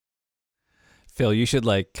Phil, you should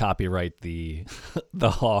like copyright the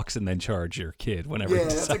Hawks and then charge your kid whenever he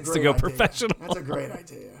decides to go idea. professional. That's a great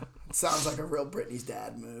idea. It sounds like a real Britney's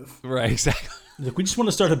dad move. Right, exactly. Look, we just want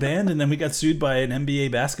to start a band, and then we got sued by an NBA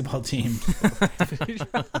basketball team.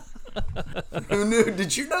 Who knew?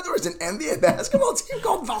 Did you know there was an NBA basketball team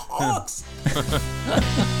called the Hawks?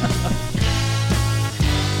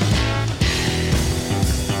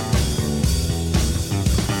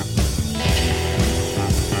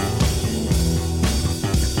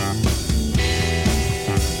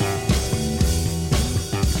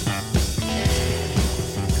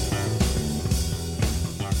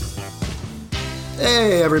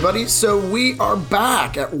 Hey everybody, so we are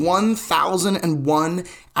back at 1001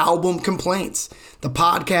 Album Complaints, the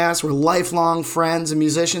podcast where lifelong friends and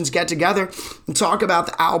musicians get together and talk about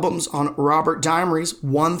the albums on Robert Dimery's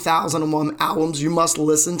 1001 Albums You Must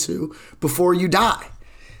Listen To Before You Die.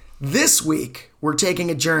 This week, we're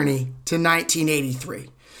taking a journey to 1983.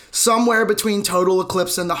 Somewhere between Total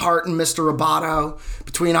Eclipse and the Heart and Mr. Roboto,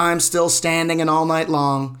 between I'm Still Standing and All Night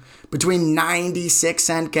Long, between 96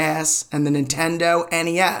 Cent Gas and the Nintendo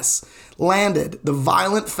NES, landed the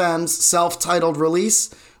Violent Femmes self-titled release,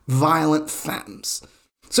 Violent Femmes.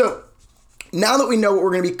 So, now that we know what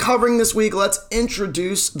we're going to be covering this week, let's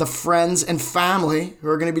introduce the friends and family who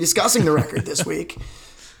are going to be discussing the record this week.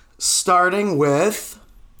 Starting with...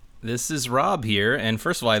 This is Rob here, and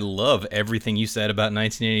first of all, I love everything you said about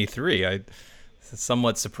 1983. I'm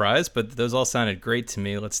somewhat surprised, but those all sounded great to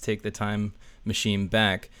me. Let's take the time machine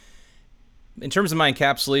back. In terms of my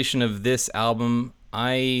encapsulation of this album,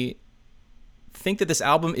 I think that this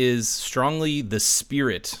album is strongly the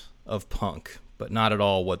spirit of punk, but not at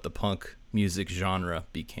all what the punk music genre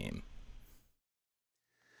became.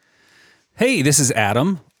 Hey, this is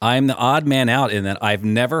Adam. I'm the odd man out in that I've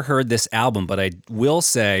never heard this album, but I will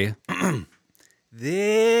say,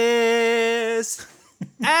 this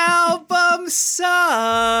album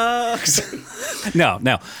sucks.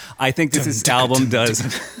 No. I think this album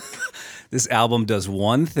does... This album does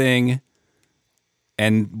one thing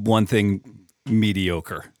and one thing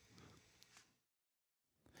mediocre.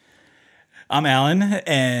 I'm Alan,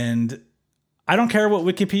 and I don't care what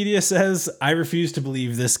Wikipedia says. I refuse to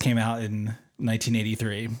believe this came out in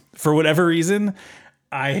 1983. For whatever reason,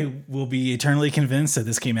 I will be eternally convinced that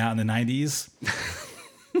this came out in the 90s,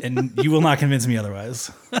 and you will not convince me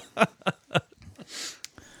otherwise.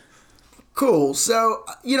 Cool. So,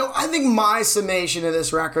 I think my summation of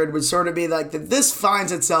this record would sort of be like that this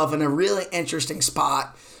finds itself in a really interesting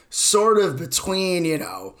spot, sort of between,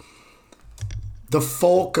 the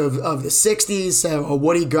folk of the 60s, so a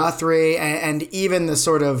Woody Guthrie, and even the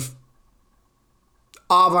sort of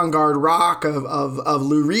avant-garde rock of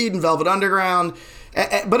Lou Reed and Velvet Underground.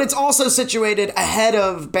 But it's also situated ahead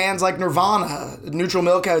of bands like Nirvana, Neutral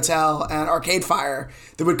Milk Hotel, and Arcade Fire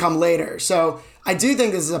that would come later. So I do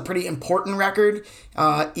think this is a pretty important record,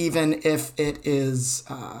 even if it is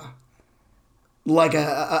like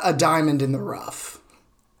a diamond in the rough.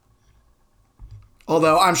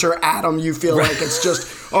 Although I'm sure, Adam, you feel like it's just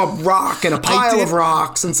a rock and a pile of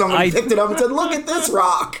rocks, and someone picked it up and said, look at this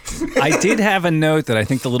rock. I did have a note that I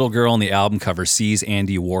think the little girl on the album cover sees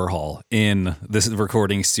Andy Warhol in this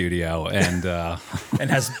recording studio and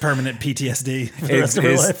has permanent PTSD for the rest of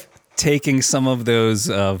her life. Taking some of those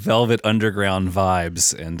Velvet Underground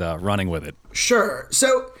vibes and running with it. Sure.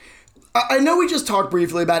 So I know we just talked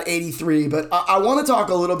briefly about 83, but I want to talk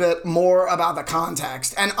a little bit more about the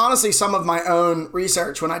context and honestly some of my own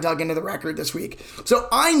research when I dug into the record this week. So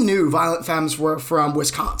I knew Violent Femmes were from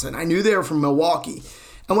Wisconsin. I knew they were from Milwaukee.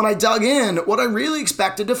 And when I dug in, what I really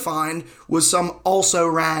expected to find was some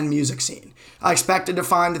also-ran music scene. I expected to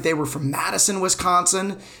find that they were from Madison,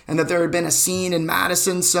 Wisconsin, and that there had been a scene in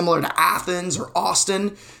Madison similar to Athens or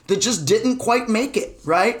Austin that just didn't quite make it,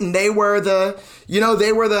 right? And they were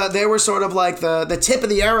they were sort of like the tip of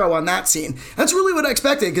the arrow on that scene. That's really what I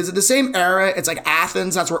expected, because at the same era, it's like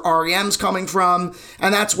Athens, that's where REM's coming from,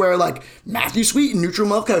 and that's where like Matthew Sweet and Neutral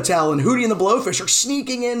Milk Hotel and Hootie and the Blowfish are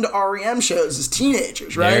sneaking into REM shows as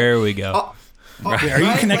teenagers, right? There we go. Are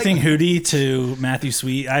you connecting Hootie to Matthew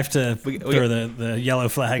Sweet? I have to throw the yellow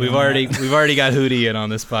flag. We've already got Hootie in on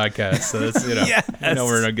this podcast, so that's yes.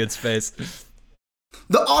 We're in a good space.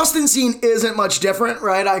 The Austin scene isn't much different,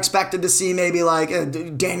 right? I expected to see maybe like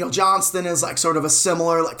Daniel Johnston as like sort of a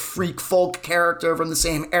similar like freak folk character from the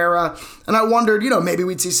same era, and I wondered, maybe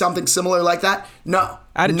we'd see something similar like that. No,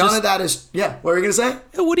 none of that is. Yeah, what were you gonna say?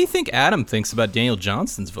 What do you think Adam thinks about Daniel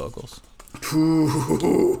Johnston's vocals?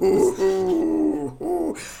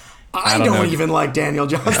 I don't even like Daniel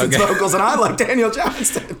Johnston's vocals, and I like Daniel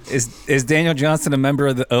Johnston. Is Daniel Johnston a member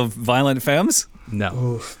of Violent Femmes? No.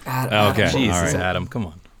 Oof, Okay. Jesus, All right. Adam, come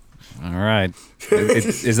on. All right.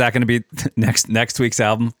 Is that going to be next week's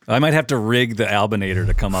album? I might have to rig the Albinator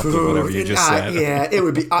to come up with whatever you just said. Yeah, it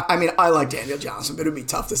would be. I mean, I like Daniel Johnston, but it would be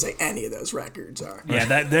tough to say any of those records are.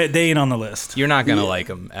 Yeah, they ain't on the list. You're not gonna like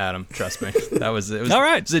him, Adam. Trust me. It was All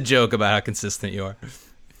right. It was a joke about how consistent you are.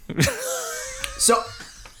 So,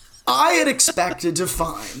 I had expected to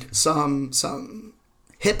find some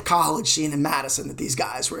hip college scene in Madison that these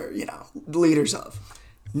guys were, leaders of.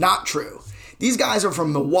 Not true. These guys are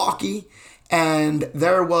from Milwaukee, and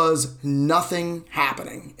there was nothing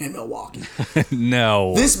happening in Milwaukee.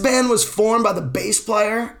 No. This band was formed by the bass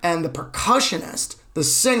player and the percussionist. The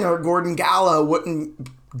singer, Gordon Gallo,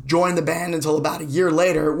 wouldn't join the band until about a year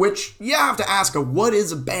later, which you have to ask, what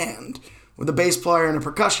is a band with a bass player and a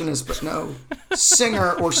percussionist, but no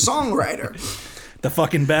singer or songwriter? The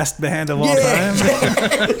fucking best band of all time.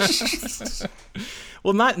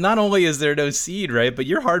 Well, not only is there no seed, right, but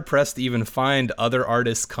you're hard pressed to even find other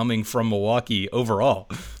artists coming from Milwaukee overall.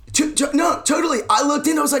 No, totally. I looked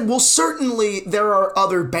in, I was like, well, certainly there are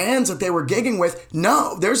other bands that they were gigging with.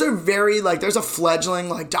 No, there's a fledgling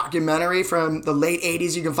documentary from the late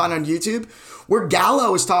 80s you can find on YouTube where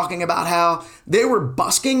Gallo is talking about how they were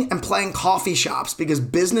busking and playing coffee shops because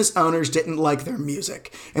business owners didn't like their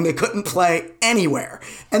music and they couldn't play anywhere.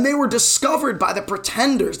 And they were discovered by the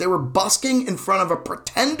Pretenders. They were busking in front of a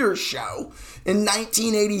Pretenders show in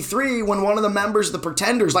 1983 when one of the members of the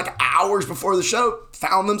Pretenders, hours before the show,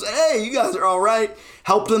 found them, said, hey, you guys are all right.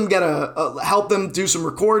 Helped them help them do some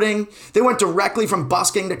recording. They went directly from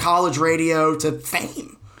busking to college radio to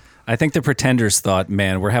fame. I think the Pretenders thought,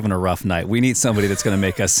 man, we're having a rough night. We need somebody that's going to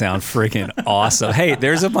make us sound freaking awesome. Hey,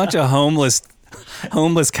 there's a bunch of homeless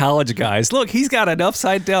college guys. Look, he's got an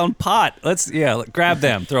upside down pot. Let's grab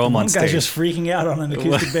them, throw them on stage. One guy's just freaking out on an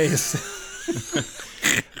acoustic bass.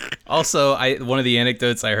 Also, one of the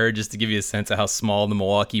anecdotes I heard, just to give you a sense of how small the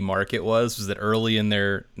Milwaukee market was that early in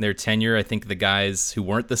their tenure, I think the guys who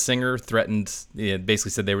weren't the singer threatened,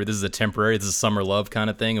 basically said this is a temporary, this is a summer love kind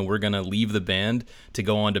of thing, and we're going to leave the band to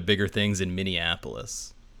go on to bigger things in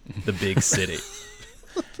Minneapolis, the big city.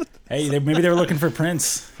 Hey, maybe they were looking for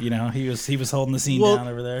Prince. He was holding the scene down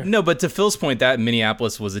over there. No, but to Phil's point, that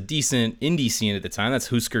Minneapolis was a decent indie scene at the time. That's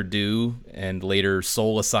Husker Du and later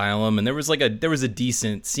Soul Asylum, and there was a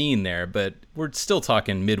decent scene there. But we're still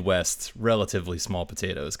talking Midwest, relatively small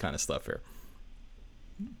potatoes kind of stuff here.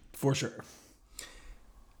 For sure.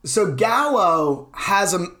 So Gallo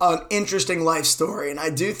has an interesting life story, and I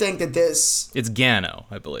do think that It's Gano,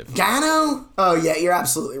 I believe. Gano? Oh, yeah, you're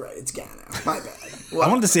absolutely right. It's Gano. My bad. I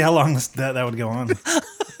wanted to see how long that would go on.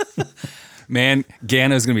 Man,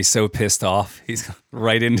 Gano's going to be so pissed off. He's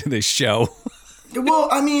right into this show. Well,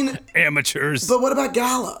 I mean... Amateurs. But what about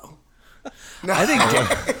Gallo? No. I think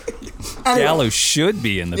Gallo should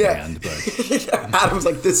be in the band, but... Adam's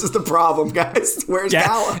like, this is the problem, guys. Where's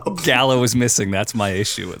Gallo? Gallo is missing. That's my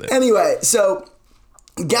issue with it. Anyway, so...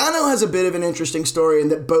 Gano has a bit of an interesting story in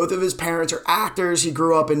that both of his parents are actors. He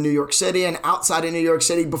grew up in New York City and outside of New York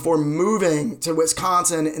City before moving to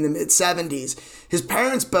Wisconsin in the mid-70s. His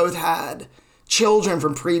parents both had children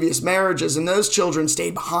from previous marriages, and those children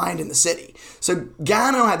stayed behind in the city. So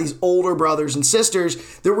Gano had these older brothers and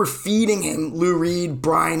sisters that were feeding him Lou Reed,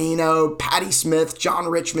 Brian Eno, Patti Smith, John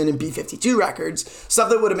Richmond, and B-52 records, stuff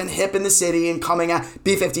that would have been hip in the city and coming out.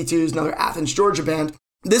 B-52 is another Athens, Georgia band.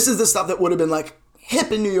 This is the stuff that would have been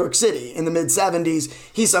hip in New York City in the mid-70s.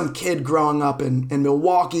 He's some kid growing up in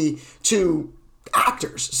Milwaukee to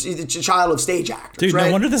actors. He's a child of stage actors. Dude, right?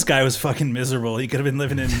 No wonder this guy was fucking miserable. He could have been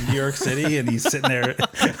living in New York City and he's sitting there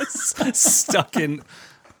stuck in...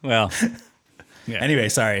 Well... Yeah. Anyway,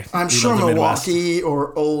 sorry. I'm sure Milwaukee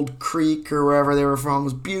or Old Creek or wherever they were from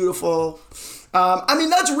was beautiful.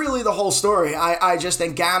 That's really the whole story. I just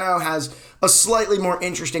think Gano has a slightly more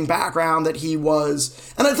interesting background that he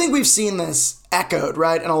was, and I think we've seen this echoed,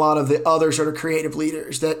 right, in a lot of the other sort of creative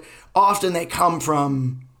leaders, that often they come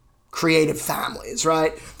from creative families,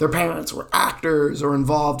 right? Their parents were actors or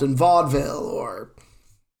involved in vaudeville or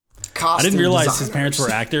costume I didn't realize designers. his parents were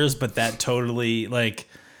actors, but that totally,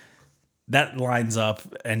 that lines up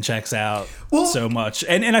and checks out so much.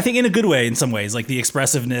 And I think in a good way in some ways, the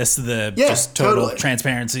expressiveness, just total totally.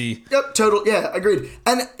 Transparency. Yep, total. Yeah, agreed.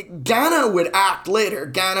 And Gano would act later.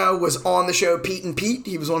 Gano was on the show Pete and Pete.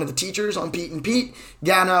 He was one of the teachers on Pete and Pete.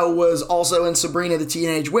 Gano was also in Sabrina the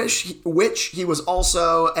Teenage Witch. He was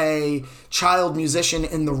also a child musician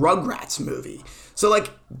in the Rugrats movie. So,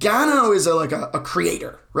 Gano is a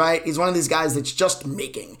creator, right? He's one of these guys that's just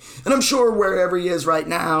making. And I'm sure wherever he is right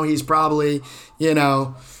now, he's probably,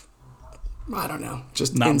 I don't know,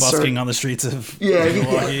 just Not insert. busking on the streets of Yeah,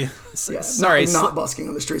 Milwaukee. Yeah, Sorry, not busking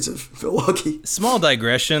on the streets of Milwaukee. Small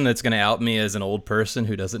digression that's going to out me as an old person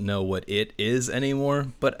who doesn't know what it is anymore.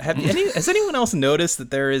 But has anyone else noticed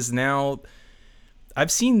that there is now...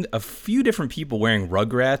 I've seen a few different people wearing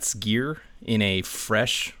Rugrats gear in a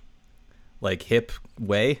fresh, like, hip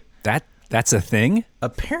way. That's a thing?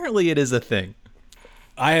 Apparently it is a thing.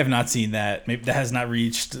 I have not seen that. Maybe that has not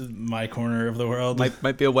reached my corner of the world.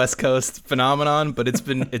 Might be a West Coast phenomenon, but it's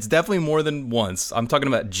definitely more than once. I'm talking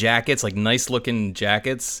about jackets, like nice looking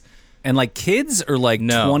jackets. And like kids or like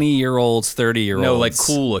No. 20-year-olds, 30-year-olds? No, like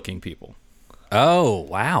cool looking people. Oh,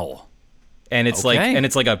 wow. And it's Okay.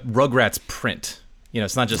 like a Rugrats print. You know,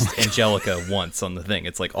 it's not just Angelica once on the thing.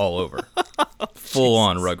 It's like all over. Full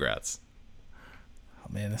on Rugrats. Oh,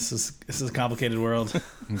 man, this is a complicated world.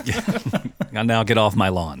 I'll now get off my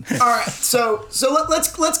lawn. All right, so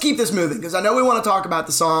let's keep this moving because I know we want to talk about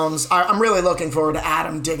the songs. I'm really looking forward to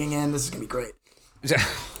Adam digging in. This is gonna be great.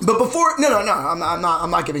 But before, no, I'm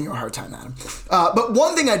not giving you a hard time, Adam. But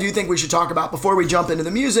one thing I do think we should talk about before we jump into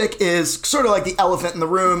the music is sort of like the elephant in the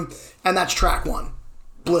room, and that's track 1,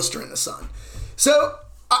 "Blister in the Sun." So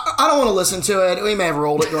I don't want to listen to it. We may have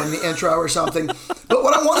rolled it during the intro or something. But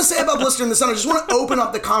what I want to say about "Blister in the Sun," I just want to open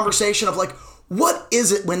up the conversation of like, what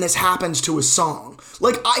is it when this happens to a song?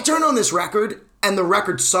 Like, I turn on this record, and the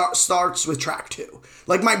record starts with track 2.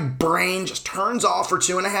 Like, my brain just turns off for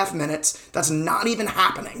 2.5 minutes. That's not even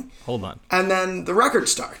happening. Hold on. And then the record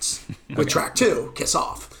starts with track 2, "Kiss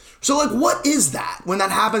Off." So, like, what is that? When that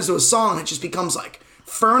happens to a song, it just becomes, like,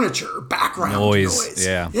 furniture, background noise.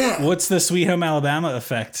 Yeah. What's the Sweet Home Alabama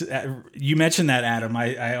effect? You mentioned that, Adam.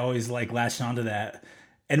 I always, like, latched onto that.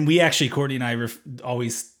 And we actually, Courtney and I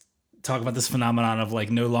always talk about this phenomenon of,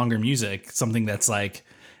 like, no longer music, something that's, like,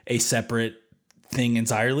 a separate thing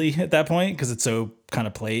entirely at that point because it's so kind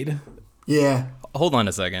of played. Yeah. Hold on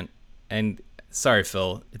a second. And sorry,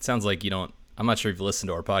 Phil. It sounds like you don't... I'm not sure if you've listened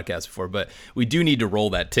to our podcast before, but we do need to roll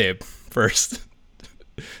that tape first.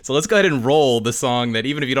 So let's go ahead and roll the song that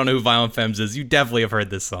even if you don't know who Violent Femmes is, you definitely have heard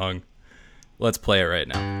this song. Let's play it right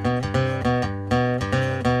now.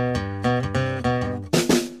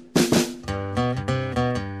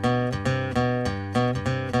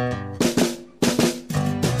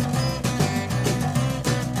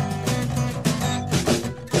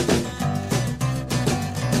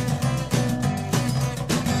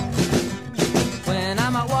 When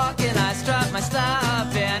I'm out walking, I strut my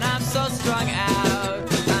stuff, and I'm so strung out.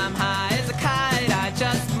 I'm high as a kite, I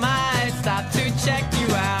just might stop to check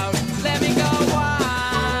you out. Let me go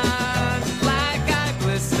on, like I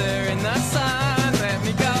blister in the sun. Let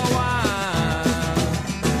me go on.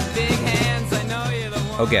 Big hands, I know you're the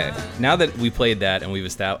one. Okay, now that we played that and we've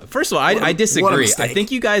established... First of all, I disagree. I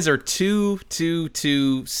think you guys are too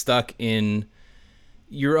stuck in...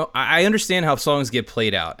 I understand how songs get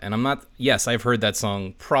played out, and I'm not... Yes, I've heard that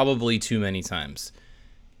song probably too many times.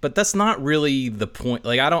 But that's not really the point.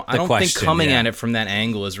 Like, I don't think coming at it from that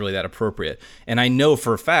angle is really that appropriate. And I know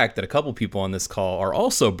for a fact that a couple people on this call are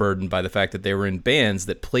also burdened by the fact that they were in bands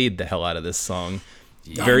that played the hell out of this song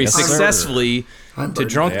very successfully to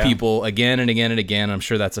drunk people again and again and again. I'm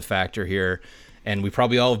sure that's a factor here. And we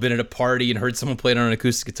probably all have been at a party and heard someone play it on an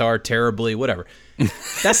acoustic guitar terribly, whatever.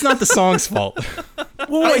 That's not the song's fault.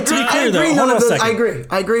 Well, wait, to be clear, though, hold on a second.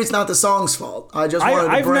 I agree. It's not the song's fault. I just wanted to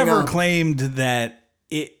I've bring never up. claimed that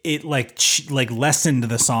it like lessened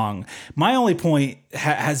the song. My only point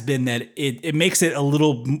has been that it makes it a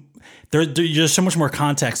little... There's so much more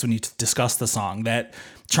context when you discuss the song that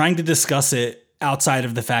trying to discuss it outside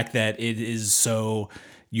of the fact that it is so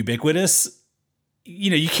ubiquitous...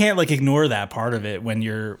 You can't like ignore that part of it when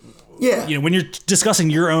you're, when you're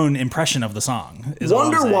discussing your own impression of the song.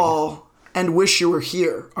 Wonderwall and Wish You Were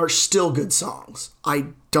Here are still good songs. I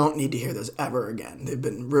don't need to hear those ever again. They've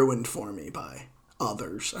been ruined for me by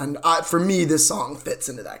others. And for me, this song fits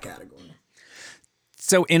into that category.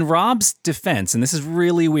 So in Rob's defense, and this is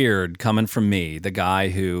really weird coming from me, the guy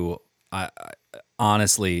who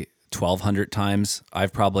honestly 1,200 times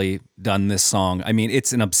I've probably done this song. I mean,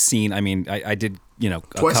 it's an obscene. I mean, I did a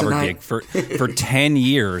Twice cover a gig for 10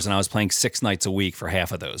 years, and I was playing 6 nights a week for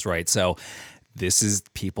half of those. Right, so this is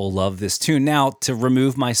people love this tune. Now to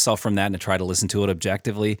remove myself from that and to try to listen to it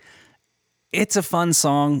objectively, it's a fun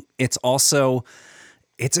song. It's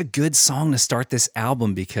a good song to start this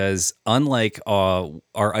album because unlike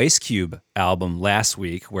our Ice Cube album last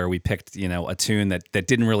week where we picked, a tune that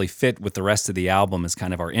didn't really fit with the rest of the album as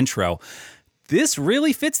kind of our intro, this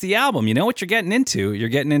really fits the album. You know what you're getting into? You're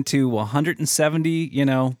getting into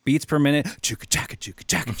 170, beats per minute. Chugga chaka chugga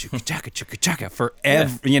chaka chugga chaka chugga chaka for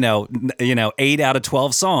every, 8 out of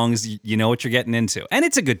 12 songs. You know what you're getting into, and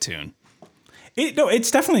it's a good tune. It's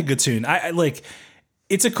definitely a good tune. I like.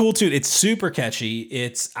 It's a cool tune. It's super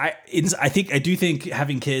catchy. I do think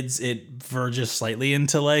having kids, it verges slightly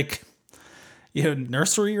into like,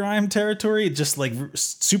 nursery rhyme territory. Just like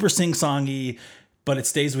super sing-songy, but it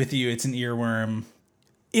stays with you. It's an earworm.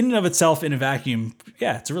 In and of itself, in a vacuum,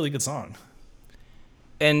 yeah, it's a really good song.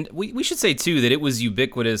 And we should say, too, that it was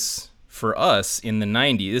ubiquitous for us in the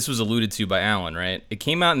 90s. This was alluded to by Alan, right? It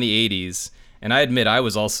came out in the 80s, and I admit I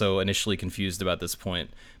was also initially confused about this point,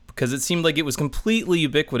 because it seemed like it was completely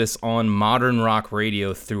ubiquitous on modern rock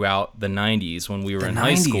radio throughout the 90s when we were in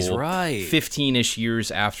high school, right. 15-ish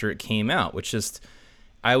years after it came out, which just,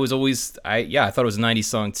 I thought it was a 90s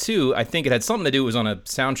song too. I think it had something to do, it was on a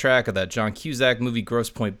soundtrack of that John Cusack movie, Grosse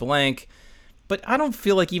Pointe Blank, but I don't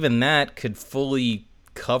feel like even that could fully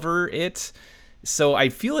cover it. So I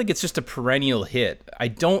feel like it's just a perennial hit. I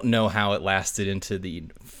don't know how it lasted into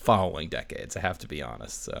the following decades, I have to be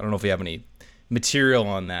honest. So I don't know if we have any material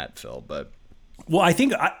on that, Phil, but well, I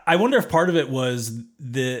think I wonder if part of it was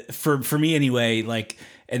for me anyway, like,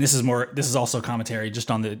 and this is also commentary just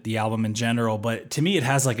on the album in general, but to me it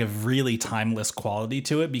has like a really timeless quality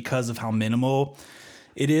to it because of how minimal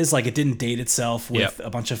it is. Like, it didn't date itself with a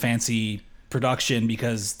bunch of fancy production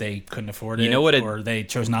because they couldn't afford it, or they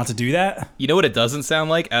chose not to do that. You know what it doesn't sound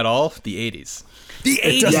like at all? The 80s.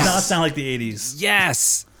 It does not sound like the 80s.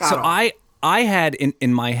 Yes. So I had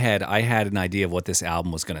in my head, I had an idea of what this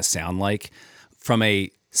album was going to sound like from a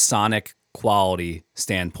sonic quality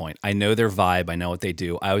standpoint. I know their vibe. I know what they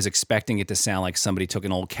do. I was expecting it to sound like somebody took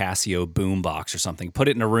an old Casio boombox or something, put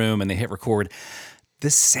it in a room, and they hit record. The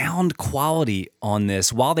sound quality on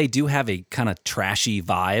this, while they do have a kind of trashy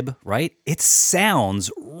vibe, right? It sounds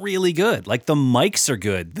really good. Like, the mics are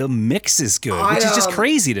good. The mix is good, which is just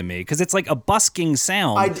crazy to me because it's like a busking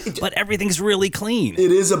sound, but everything's really clean.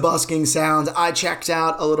 It is a busking sound. I checked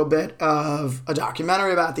out a little bit of a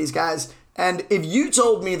documentary about these guys, and if you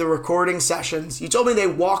told me the recording sessions, you told me they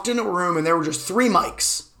walked into a room and there were just 3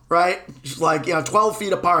 mics, right? Just like, 12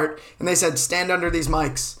 feet apart, and they said, stand under these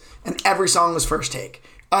mics. And every song was first take,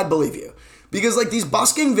 I'd believe you. Because like these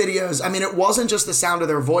busking videos, I mean, it wasn't just the sound of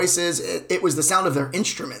their voices, it was the sound of their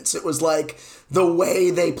instruments. It was like the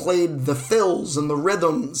way they played the fills and the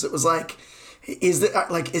rhythms. It was like,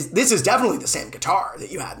 this is definitely the same guitar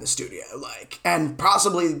that you had in the studio, like, and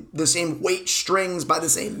possibly the same weight strings by the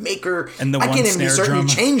same maker. And I can't even be certain drum. you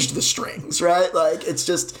changed the strings, right? Like, it's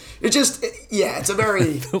a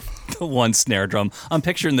very the one snare drum. I'm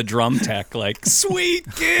picturing the drum tech like, sweet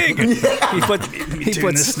gig. Yeah. He puts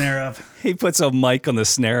the snare up. He puts a mic on the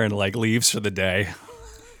snare and like leaves for the day.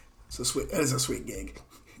 That is a sweet gig.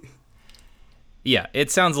 Yeah, it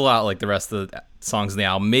sounds a lot like the rest of the songs in the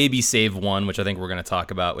album. Maybe save one, which I think we're going to talk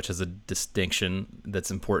about, which is a distinction that's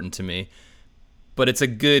important to me. But it's a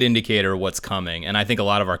good indicator of what's coming, and I think a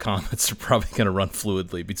lot of our comments are probably going to run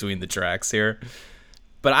fluidly between the tracks here.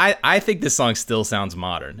 But I think this song still sounds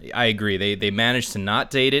modern. I agree. They managed to not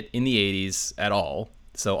date it in the 80s at all.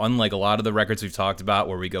 So unlike a lot of the records we've talked about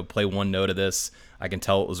where we go play one note of this, I can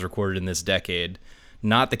tell it was recorded in this decade.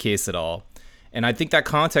 Not the case at all. And I think that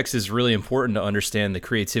context is really important to understand the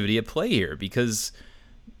creativity at play here, because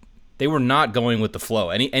they were not going with the flow,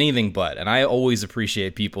 anything but. And I always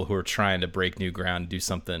appreciate people who are trying to break new ground, do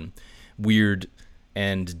something weird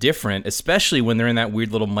and different, especially when they're in that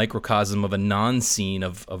weird little microcosm of a non-scene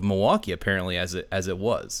of Milwaukee, apparently, as it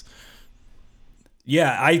was.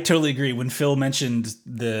 Yeah, I totally agree. When Phil mentioned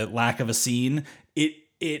the lack of a scene,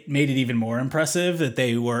 it made it even more impressive that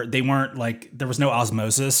they weren't like, there was no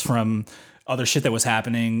osmosis from other shit that was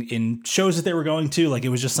happening in shows that they were going to. Like, it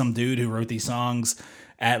was just some dude who wrote these songs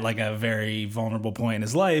at like a very vulnerable point in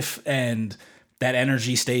his life, and that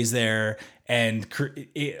energy stays there, and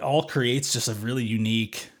it all creates just a really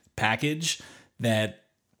unique package that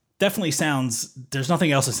definitely sounds, there's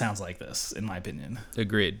nothing else that sounds like this, in my opinion.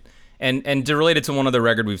 Agreed. And to relate it to one other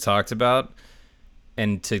record we've talked about,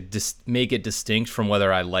 and to make it distinct from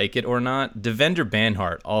whether I like it or not, Devendra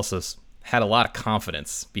Banhart also had a lot of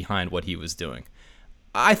confidence behind what he was doing.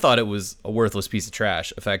 I thought it was a worthless piece of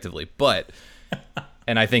trash, effectively, but,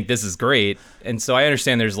 and I think this is great, and so I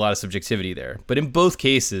understand there's a lot of subjectivity there. But in both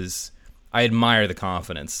cases, I admire the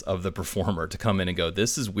confidence of the performer to come in and go,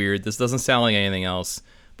 this is weird, this doesn't sound like anything else,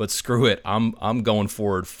 but screw it, I'm going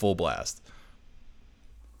forward full blast.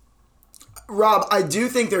 Rob, I do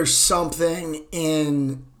think there's something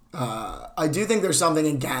in I do think there's something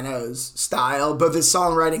in Gano's style, both his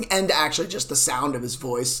songwriting and actually just the sound of his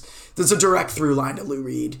voice. There's a direct through line to Lou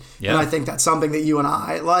Reed. Yeah. And I think that's something that you and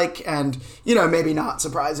I like. And, maybe not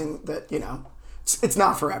surprising that, it's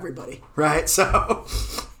not for everybody, right? So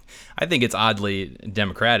I think it's oddly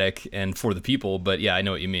democratic and for the people, but yeah, I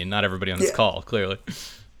know what you mean. Not everybody on this call, clearly.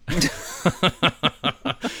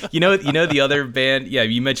 You know the other band? Yeah,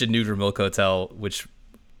 you mentioned Neutral Milk Hotel, which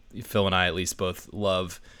Phil and I at least both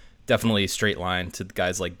love. Definitely straight line to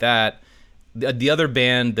guys like that. The other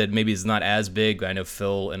band that maybe is not as big, I know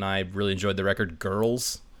Phil and I really enjoyed the record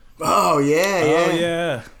Girls. Oh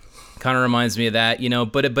yeah. Kind of reminds me of that,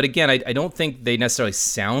 but again, I don't think they necessarily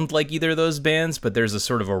sound like either of those bands, but there's a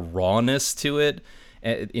sort of a rawness to it,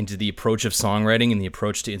 into the approach of songwriting and the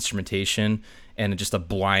approach to instrumentation, and just a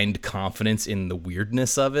blind confidence in the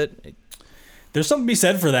weirdness of it. There's something to be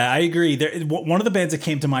said for that. I agree. One of the bands that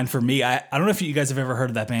came to mind for me, I don't know if you guys have ever heard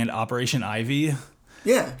of that band, Operation Ivy.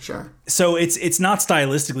 Yeah, sure. So it's not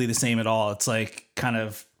stylistically the same at all. It's like kind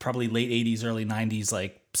of probably late 80s, early 90s,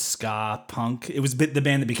 like ska punk. It was the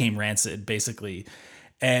band that became Rancid, basically.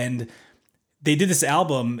 And they did this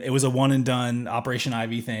album. It was a one and done Operation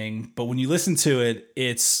Ivy thing. But when you listen to it,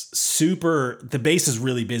 it's super, the bass is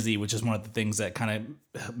really busy, which is one of the things that kind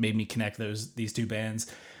of made me connect these two bands.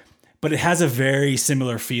 But it has a very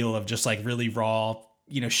similar feel of just like really raw,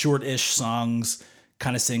 short-ish songs,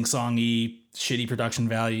 kind of sing-songy, shitty production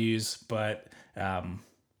values. But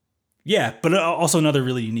but also another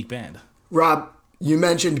really unique band. Rob, you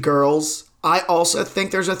mentioned Girls. I also think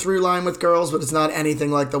there's a through line with Girls, but it's not anything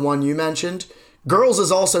like the one you mentioned. Girls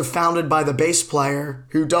is also founded by the bass player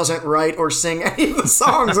who doesn't write or sing any of the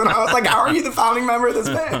songs. And I was like, how are you the founding member of this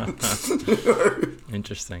band?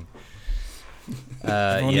 Interesting.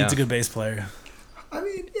 Everyone needs a good bass player. I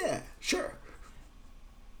mean, yeah, sure.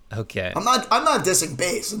 Okay. I'm not dissing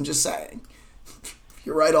bass. I'm just saying, if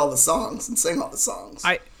you write all the songs and sing all the songs.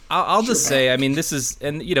 I'll just say, I mean, this is,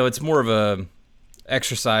 and it's more of a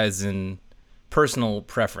exercise in personal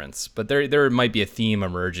preference, but there might be a theme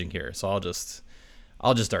emerging here. So I'll just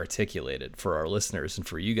articulate it for our listeners and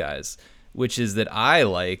for you guys, which is that I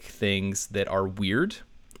like things that are weird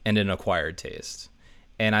and an acquired taste.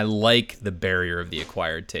 And I like the barrier of the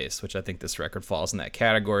acquired taste, which I think this record falls in that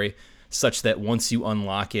category, such that once you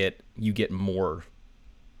unlock it, you get more,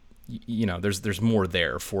 there's more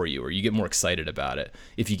there for you, or you get more excited about it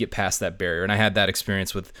if you get past that barrier. And I had that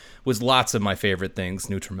experience with lots of my favorite things.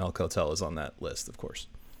 Neutral Milk Hotel is on that list, of course.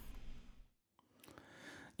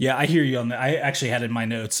 Yeah, I hear you on that. I actually had in my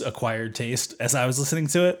notes acquired taste as I was listening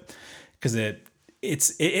to it, because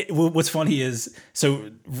what's funny is,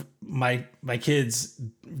 so my kids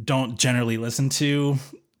don't generally listen to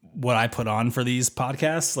what I put on for these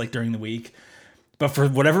podcasts like during the week, but for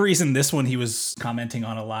whatever reason, this one he was commenting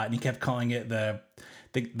on a lot, and he kept calling it the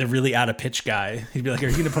really out of pitch guy. He'd be like, "Are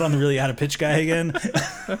you going to put on the really out of pitch guy again?"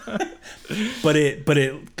 but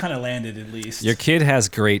it kind of landed at least. Your kid has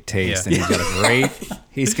great taste, and he's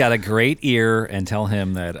got a great ear. And tell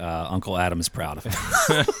him that Uncle Adam is proud of him.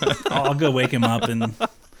 I'll go wake him up and. All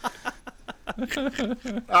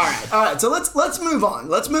right. So let's move on.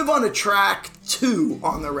 Let's move on to track 2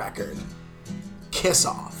 on the record. Kiss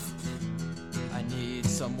Off. I need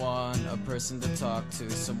someone, a person to talk to,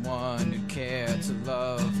 someone who cared to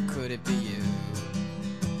love. Could it be you?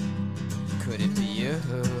 Could it be you?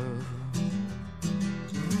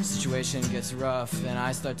 Situation gets rough, then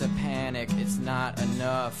I start to panic. It's not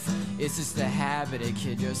enough. It's just a habit, hey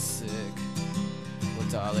kid, you're sick. Well,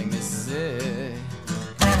 darling, this is it.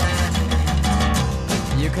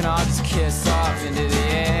 You can all just kiss off into the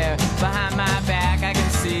air. Behind my back, I can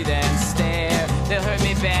see them stare. They'll hurt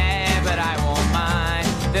me bad, but I won't mind.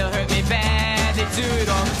 They'll hurt me bad, they do it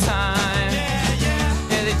all the time.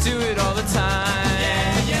 Yeah, they do it all the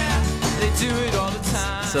time. Yeah, they do it all the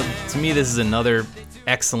time. So to me, this is another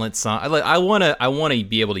excellent song. I want to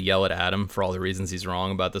be able to yell at Adam for all the reasons he's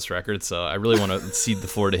wrong about this record. So I really want to cede the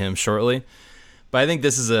floor to him shortly. But I think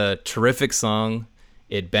this is a terrific song.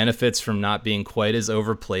 It benefits from not being quite as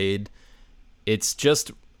overplayed. It's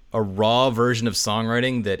just a raw version of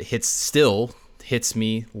songwriting that still hits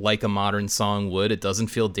me like a modern song would. It doesn't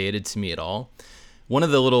feel dated to me at all. One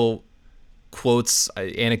of the little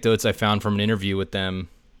anecdotes I found from an interview with them,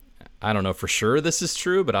 I don't know for sure this is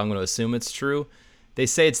true, but I'm going to assume it's true. They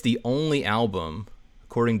say it's the only album,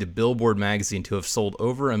 according to Billboard magazine, to have sold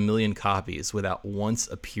over 1 million copies without once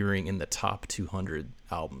appearing in the top 200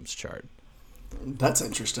 albums chart. That's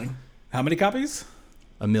interesting. How many copies?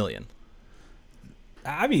 1 million.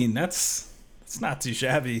 I mean, it's not too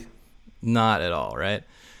shabby. Not at all, right?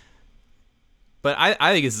 But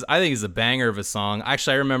I think it's a banger of a song.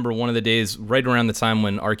 Actually, I remember one of the days right around the time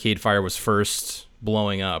when Arcade Fire was first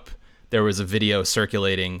blowing up, there was a video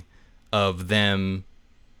circulating of them.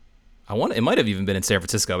 It might have even been in San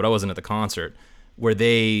Francisco, but I wasn't at the concert, where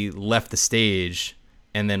they left the stage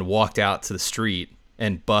and then walked out to the street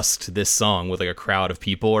and busked this song with like a crowd of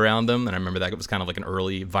people around them. And I remember that it was kind of like an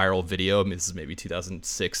early viral video. I mean, this is maybe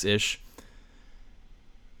 2006-ish.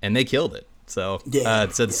 And they killed it. So,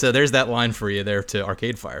 so there's that line for you there to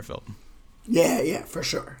Arcade Fire, Phil. Yeah, for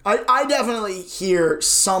sure. I definitely hear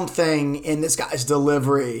something in this guy's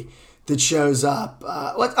delivery that shows up.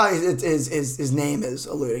 His name is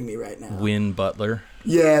eluding me right now. Win Butler.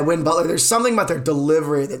 Yeah, Win Butler. There's something about their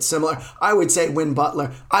delivery that's similar. I would say Win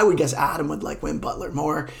Butler. I would guess Adam would like Win Butler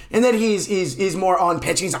more. And then he's more on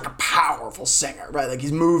pitch. He's like a powerful singer, right? Like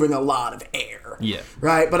he's moving a lot of air. Yeah.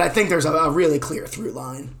 Right? But I think there's a really clear through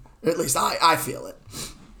line. At least I feel it.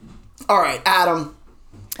 All right, Adam.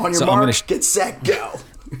 On your mark, get set, go.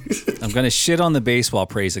 I'm going to shit on the bass while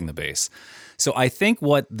praising the bass. So I think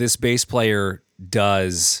what this bass player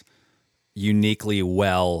does uniquely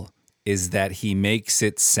well is that he makes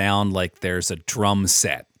it sound like there's a drum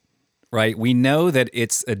set, right? We know that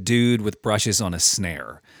it's a dude with brushes on a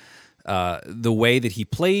snare. The way that he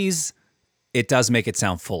plays, it does make it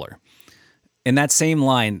sound fuller. In that same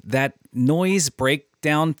line, that noise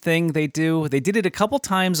breakdown thing they did it a couple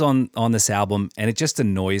times on this album, and it just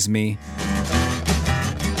annoys me.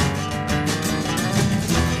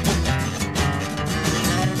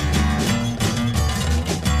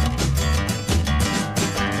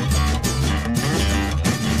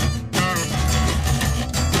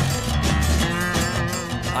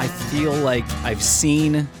 I feel like I've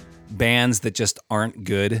seen bands that just aren't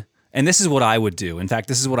good. And this is what I would do. In fact,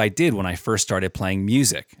 this is what I did when I first started playing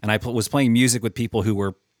music. And I was playing music with people who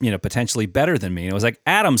were, potentially better than me. And it was like,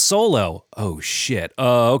 Adam, solo. Oh, shit.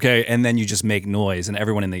 Oh, okay. And then you just make noise. And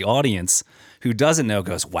everyone in the audience who doesn't know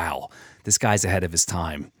goes, wow, this guy's ahead of his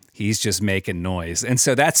time. He's just making noise. And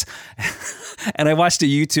so that's, and I watched a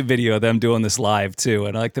YouTube video of them doing this live too.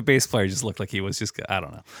 And like the bass player just looked like he was just, I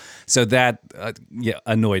don't know. So that,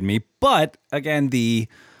 annoyed me. But again,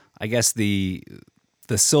 I guess the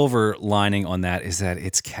silver lining on that is that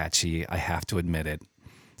it's catchy. I have to admit it.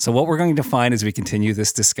 So what we're going to find as we continue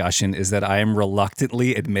this discussion is that I am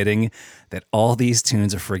reluctantly admitting that all these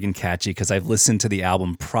tunes are friggin' catchy because I've listened to the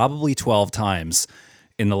album probably 12 times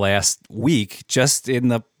in the last week, just in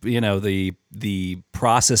the the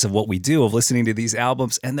process of what we do of listening to these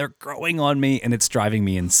albums, and they're growing on me, and it's driving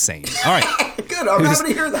me insane. All right, good. I'm happy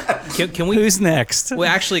to hear that. Can we? Who's next? Well,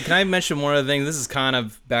 actually, can I mention one other thing? This is kind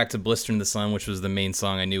of back to "Blister in the Sun," which was the main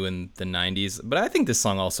song I knew in the '90s. But I think this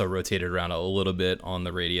song also rotated around a little bit on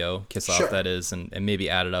the radio, "Kiss Off," that is, and maybe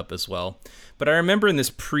added up as well. But I remember in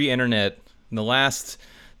this pre-internet, in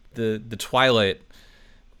the twilight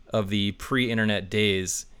of the pre-internet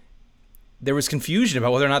days, there was confusion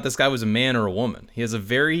about whether or not this guy was a man or a woman. He has a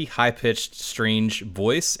very high-pitched, strange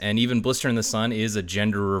voice, and even Blister in the Sun is a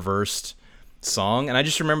gender-reversed song. And I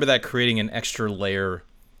just remember that creating an extra layer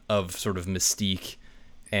of sort of mystique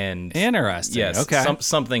and interesting. Yes, okay.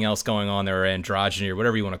 Something else going on there, or androgyny, or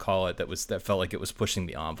whatever you want to call it, that felt like it was pushing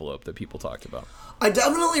the envelope that people talked about. I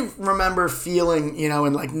definitely remember feeling, in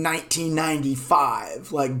like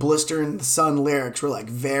 1995, like Blister in the Sun lyrics were like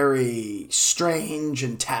very strange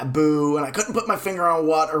and taboo, and I couldn't put my finger on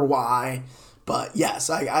what or why. But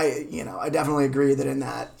yes, I definitely agree that in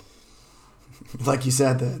that, like you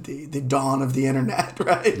said, the dawn of the internet,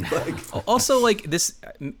 right? Like, also, like this,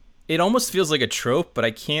 it almost feels like a trope, but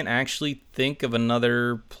I can't actually think of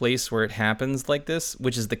another place where it happens like this,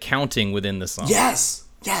 which is the counting within the song. Yes.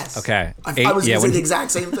 Okay. I was going to say the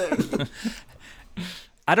exact same thing.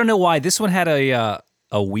 I don't know why this one had a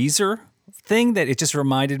Weezer thing that it just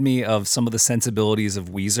reminded me of some of the sensibilities of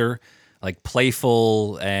Weezer, like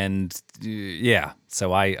playful and yeah.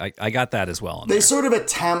 So I got that as well. They sort of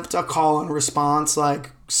attempt a call and response,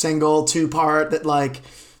 like single 2-part that like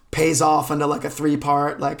pays off into like a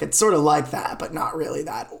 3-part. Like it's sort of like that, but not really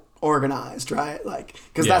that organized, right? Like,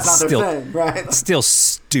 because that's not their thing, right? Like, still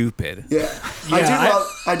stupid. Yeah.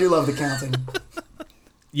 I do love the counting.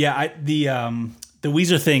 Yeah, the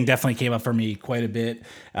Weezer thing definitely came up for me quite a bit.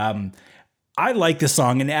 I like this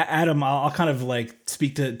song, and Adam, I'll kind of like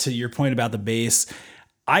speak to your point about the bass.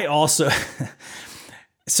 I also,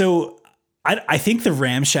 so I think the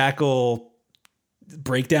ramshackle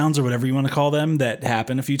breakdowns or whatever you want to call them that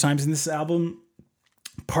happen a few times in this album,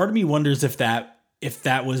 part of me wonders if that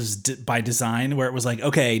was by design, where it was like,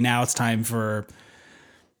 okay, now it's time for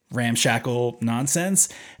ramshackle nonsense.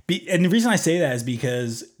 And the reason I say that is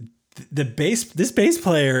because this bass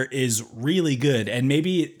player is really good, and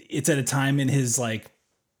maybe it's at a time in his like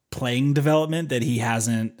playing development that he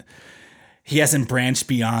hasn't branched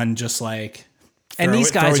beyond just like and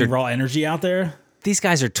these guys throwing are raw energy out there. These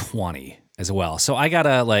guys are 20 as well, so I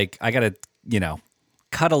gotta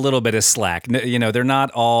cut a little bit of slack. They're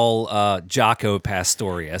not all Jocko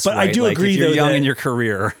Pastorius, but right? I do agree, if you're though, young that, in your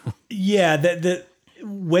career. Yeah, that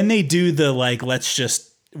when they do the like, let's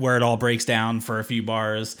just where it all breaks down for a few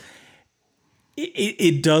bars,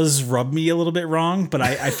 it does rub me a little bit wrong. But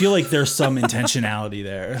I feel like there's some intentionality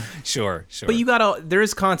there. Sure. But there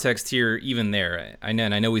is context here, even there. I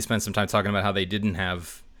know we spent some time talking about how they didn't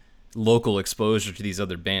have local exposure to these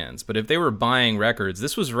other bands, but if they were buying records,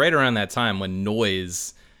 this was right around that time when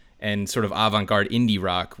noise and sort of avant-garde indie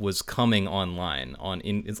rock was coming online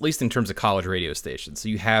at least in terms of college radio stations. So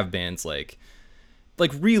you have bands like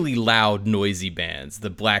really loud, noisy bands, the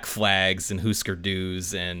Black Flags and Husker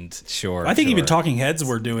Du's, and I think even Talking Heads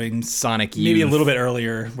were doing Sonic maybe Youth. a little bit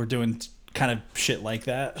earlier. We're doing kind of shit like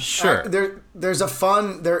that. Sure. There is a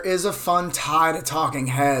fun tie to Talking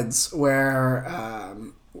Heads where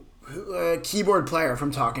a keyboard player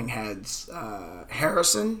from Talking Heads,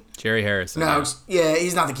 Harrison. Jerry Harrison. No, yeah,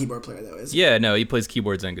 he's not the keyboard player though, is he? Yeah, no, he plays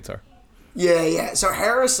keyboards and guitar. Yeah. So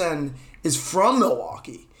Harrison is from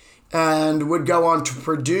Milwaukee and would go on to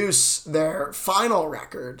produce their final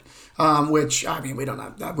record, which, I mean, we don't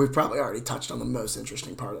have that. We've probably already touched on the most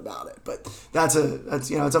interesting part about it, but that's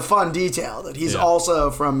it's a fun detail that he's also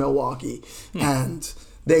from Milwaukee and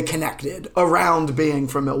they connected around being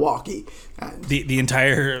from Milwaukee. And the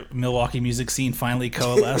entire Milwaukee music scene finally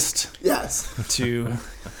coalesced. Yes.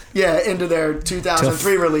 Into their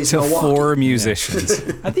 2003 release, to Milwaukee. 4 musicians.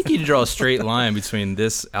 I think you draw a straight line between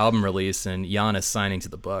this album release and Giannis signing to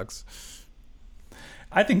the Bucks.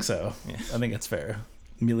 I think so. Yeah. I think it's fair.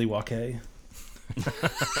 Milwaukee.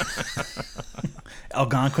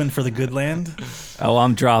 Algonquin for the good land. Oh,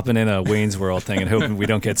 I'm dropping in a Wayne's World thing and hoping we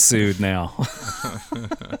don't get sued now.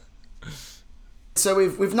 So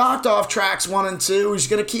we've knocked off tracks 1 and 2. We're just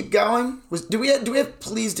gonna keep going. Do we have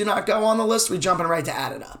Please Do Not Go on the list? We're jumping right to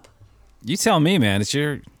Add It Up. You tell me, man. It's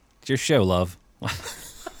your show, love.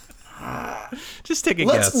 Just take a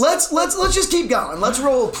Let's guess. let's just keep going. Let's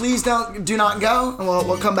roll Please Do Not Go, and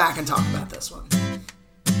we'll come back and talk about this one.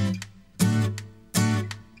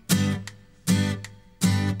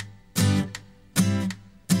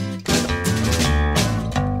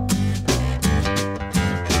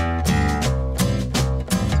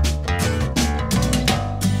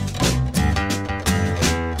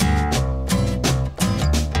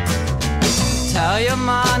 Tell your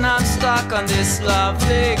man I'm stuck on this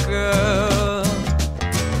lovely girl.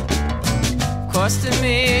 Of course to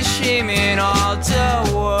me she mean all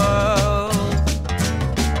the world,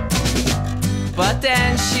 but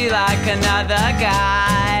then she like another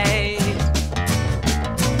guy.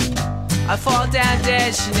 I fall down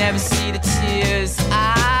dead, she never see the tears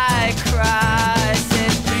I cry.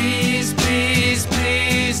 Said please, please,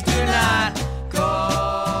 please do not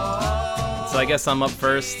go. So I guess I'm up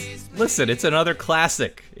first. Listen, it's another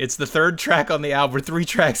classic. It's the 3rd track on the album. We're 3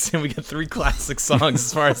 tracks in. We get 3 classic songs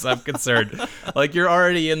as far as I'm concerned. Like, you're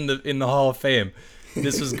already in the Hall of Fame.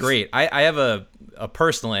 This was great. I have a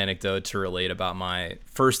personal anecdote to relate about my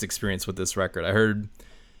first experience with this record. I heard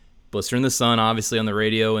Blister in the Sun, obviously, on the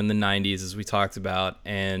radio in the 90s, as we talked about,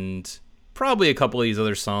 and probably a couple of these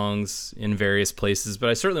other songs in various places, but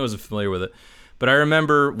I certainly wasn't familiar with it. But I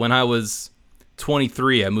remember when I was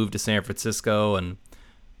 23, I moved to San Francisco and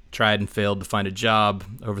tried and failed to find a job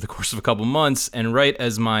over the course of a couple months, and right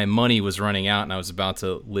as my money was running out and I was about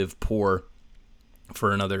to live poor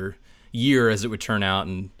for another year, as it would turn out,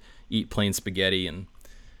 and eat plain spaghetti and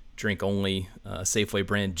drink only Safeway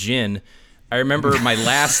brand gin, I remember my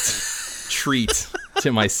last treat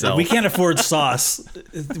to myself. We can't afford sauce.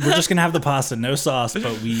 We're just gonna have the pasta, no sauce,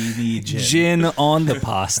 but we need gin. Gin on the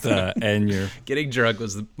pasta, and you're Getting drunk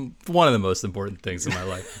was one of the most important things in my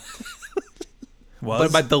life.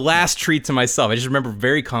 Was? But the last treat to myself, I just remember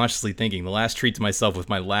very consciously thinking, the last treat to myself with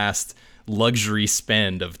my last luxury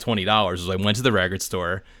spend of $20 was I went to the record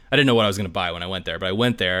store. I didn't know what I was going to buy when I went there, but I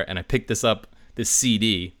went there and I picked this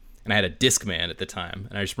CD, and I had a Discman at the time.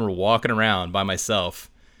 And I just remember walking around by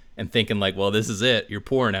myself and thinking like, well, this is it. You're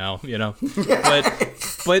poor now, you know?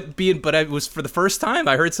 But I was, for the first time,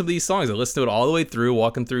 I heard some of these songs. I listened to it all the way through,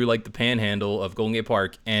 walking through like the panhandle of Golden Gate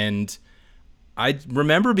Park, and I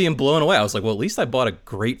remember being blown away. I was like, well, at least I bought a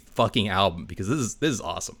great fucking album, because this is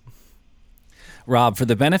awesome. Rob, for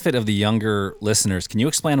the benefit of the younger listeners, can you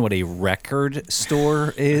explain what a record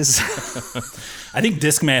store is? I think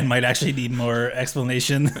Discman might actually need more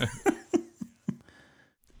explanation.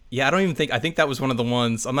 Yeah, I think that was one of the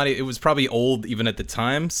ones. It was probably old even at the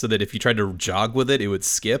time, so that if you tried to jog with it, it would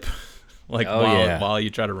skip. While you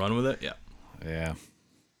try to run with it. Yeah. Yeah.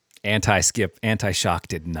 Anti-skip, anti-shock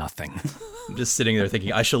did nothing. I'm just sitting there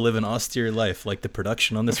thinking, I shall live an austere life like the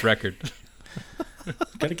production on this record.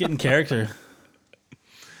 Gotta get in character.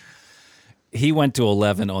 He went to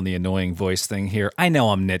 11 on the annoying voice thing here. I know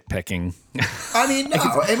I'm nitpicking. I mean, no.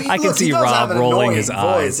 I can see Rob rolling his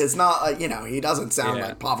eyes. It's not like, he doesn't sound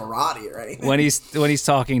like Pavarotti or anything. When he's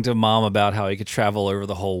talking to Mom about how he could travel over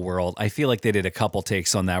the whole world, I feel like they did a couple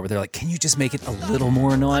takes on that where they're like, can you just make it a little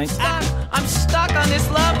more annoying? I'm stuck on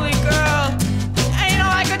this lovely girl. And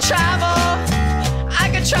I could travel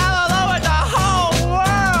over the whole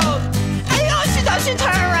world. And she does, she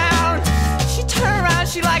turn around,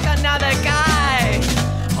 she like another guy.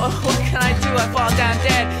 Oh, what can I do? I fall down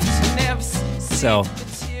dead. So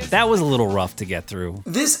that was a little rough to get through.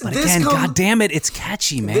 But again, God damn it, it's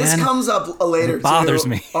catchy, man. This comes up later. It bothers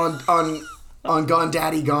me on Gone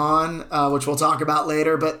Daddy Gone, which we'll talk about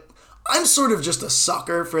later. But I'm sort of just a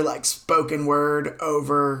sucker for like spoken word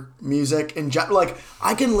over music, and like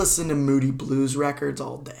I can listen to moody blues records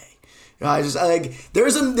all day. I just like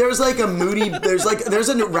there's a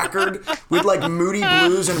record with like Moody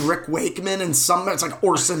Blues and Rick Wakeman, and it's like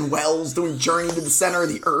Orson Welles doing Journey to the Center of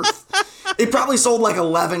the Earth. It probably sold like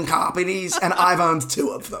 11 copies, and I've owned 2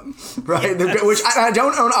 of them, right? Yes. Which I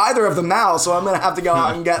don't own either of them now, so I'm gonna have to go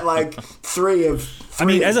out and get like 3 of. I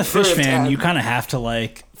mean, as a Fish fan, you kind of have to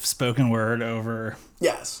like spoken word over.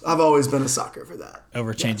 Yes, I've always been a sucker for that.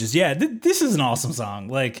 Over changes, yeah. This is an awesome song,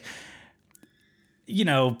 like.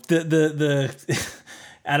 The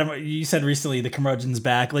Adam, you said recently the curmudgeon's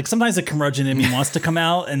back. Like sometimes the curmudgeon in me wants to come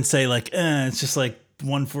out and say like, it's just like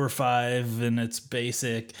 1-4-5 and it's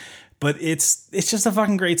basic, but it's just a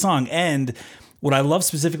fucking great song. And what I love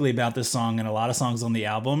specifically about this song and a lot of songs on the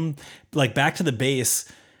album, like back to the bass,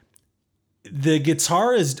 the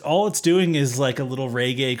guitar is all it's doing is like a little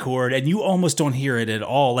reggae chord, and you almost don't hear it at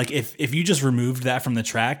all. Like if you just removed that from the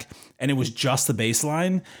track and it was just the bass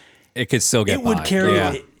line, it could still get. It would carry.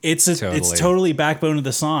 Yeah. It's totally backbone of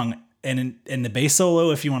the song, and the bass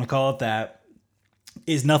solo, if you want to call it that,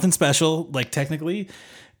 is nothing special, like technically,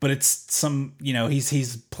 but it's some.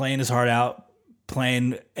 He's playing his heart out,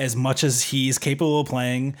 playing as much as he's capable of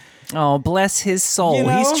playing. Oh, bless his soul.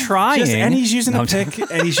 He's trying, and he's using a pick,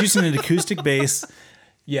 and he's using an acoustic bass.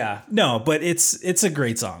 Yeah, no, but it's a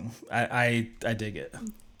great song. I dig it.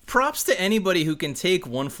 Props to anybody who can take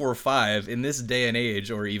 1-4-5 in this day and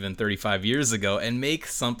age, or even 35 years ago, and make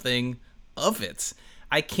something of it.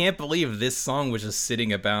 I can't believe this song was just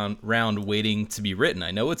sitting around waiting to be written.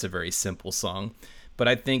 I know it's a very simple song, but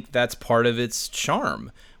I think that's part of its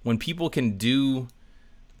charm. When people can do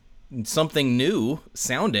something new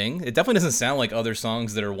sounding, it definitely doesn't sound like other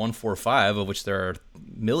songs that are 1-4-5, of which there are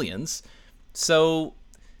millions. So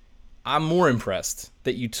I'm more impressed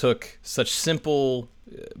that you took such simple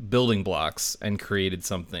building blocks and created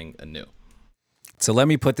something anew. So let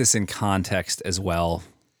me put this in context as well,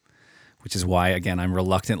 which is why, again, I'm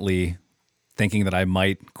reluctantly thinking that I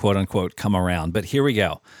might, quote unquote, come around. But here we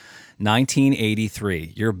go.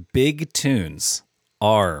 1983. Your big tunes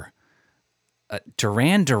are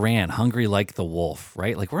Duran Duran, Hungry Like the Wolf,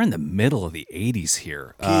 right? Like we're in the middle of the 80s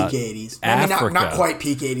here. Peak 80s. I mean, not quite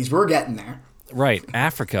peak 80s. We're getting there. Right.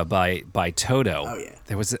 Africa by Toto. Oh, yeah.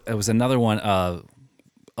 There was another one,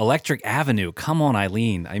 Electric Avenue. Come on,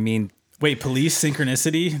 Eileen. I mean, wait, Police,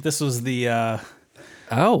 Synchronicity. This was the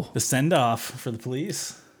the send off for the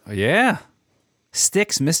Police. Yeah,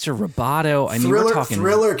 Styx, Mr. Roboto. I mean, we're talking.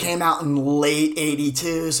 Thriller came out in late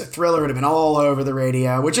 '82, so Thriller would have been all over the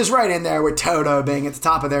radio, which is right in there with Toto being at the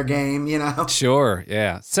top of their game. Sure,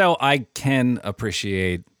 yeah. So I can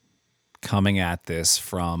appreciate coming at this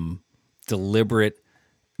from deliberate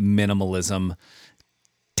minimalism.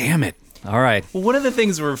 Damn it. All right. Well, one of the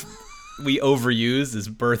things we overuse is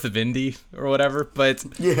Birth of Indie or whatever, but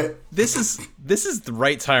yeah, this is the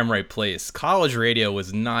right time, right place. College radio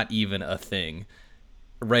was not even a thing,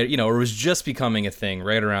 right? Or it was just becoming a thing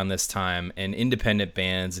right around this time, and independent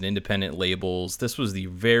bands and independent labels. This was the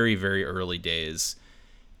very, very early days.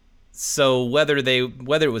 So whether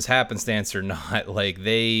it was happenstance or not, like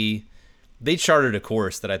they charted a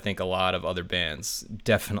course that I think a lot of other bands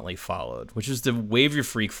definitely followed, which is to wave your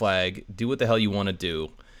freak flag, do what the hell you want to do.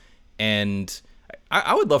 And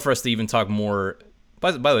I would love for us to even talk more. By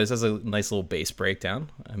the way, this has a nice little bass breakdown.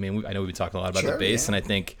 I mean, I know we've been talking a lot about the bass, yeah. And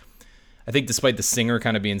I think despite the singer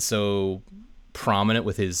kind of being so prominent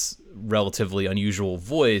with his relatively unusual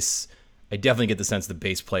voice, I definitely get the sense the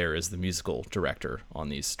bass player is the musical director on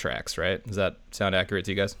these tracks, right? Does that sound accurate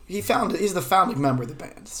to you guys? He's the founding member of the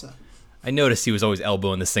band. So. I noticed he was always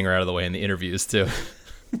elbowing the singer out of the way in the interviews too.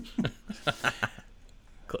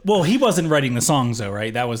 Well, he wasn't writing the songs though,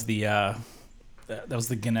 right? That was the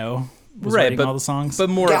Gano was writing all the songs. But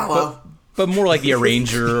more but more like the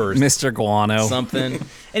arranger or Mr. Guano. something.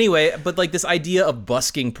 Anyway, but like this idea of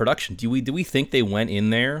busking production. Do we think they went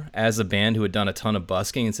in there as a band who had done a ton of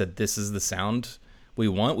busking and said, this is the sound we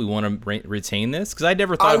want to retain this? Because I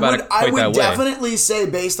never thought about it quite that way. I would definitely say,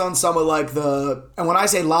 based on some of like and when I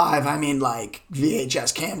say live, I mean like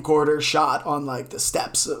VHS camcorder shot on like the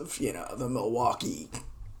steps of, the Milwaukee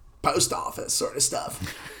post office sort of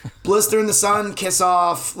stuff. Blister in the Sun, Kiss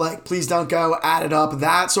Off, like Please Don't Go, Add It Up,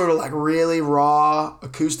 that sort of like really raw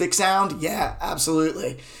acoustic sound. Yeah,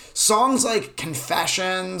 absolutely. Songs like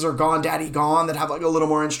Confessions or Gone Daddy Gone that have like a little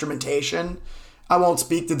more instrumentation, I won't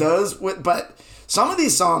speak to those, but some of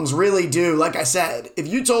these songs really do. Like I said, if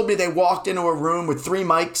you told me they walked into a room with 3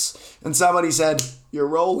 mics and somebody said, "You're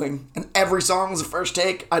rolling," and every song was a first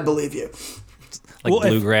take, I'd believe you. Like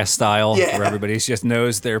bluegrass style, Yeah. where everybody just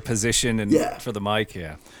knows their position and for the mic.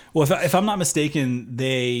 Yeah. Well, if I'm not mistaken,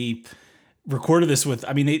 they recorded this with.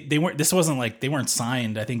 I mean, they weren't. This wasn't like they weren't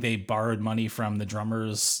signed. I think they borrowed money from the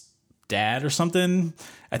drummer's dad or something.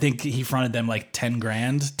 I think he fronted them like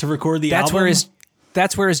 $10,000 to record the album.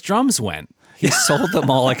 That's where his drums went. He sold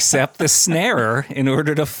them all except the snare in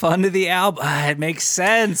order to fund the album. It makes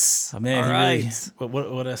sense. Oh, man, all right.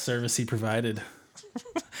 What a service he provided.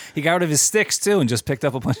 He got rid of his sticks too and just picked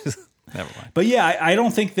up a bunch of. Never mind. But yeah, I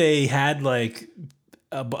don't think they had like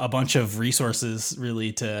a bunch of resources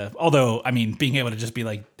really to. Although, I mean, being able to just be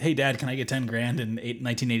like, "Hey, Dad, can I get $10,000 in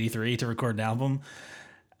 1983 to record an album?"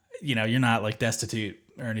 You're not like destitute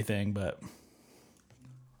or anything. But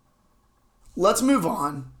let's move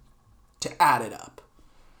on to Add It Up.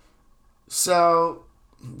 So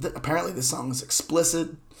apparently this song is explicit.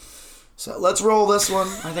 So let's roll this one.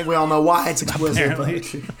 I think we all know why it's explicit. But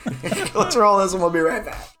let's roll this one. We'll be right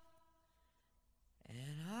back. And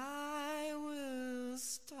I will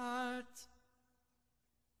start.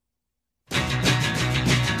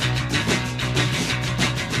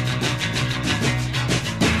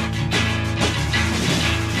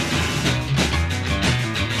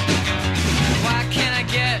 Why can't I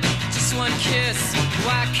get just one kiss?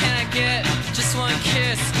 Why can't I get just one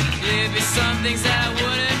kiss? There'd be some things that I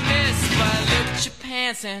wouldn't miss. But I look at your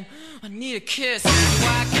pants and I need a kiss.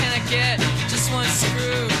 Why can't I get just one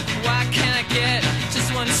screw? Why can't I get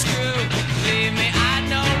just one screw? Believe me, I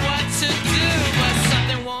know what to do, but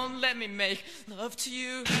something won't let me make love to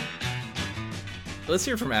you. Let's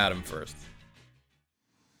hear from Adam first.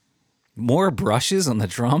 More brushes on the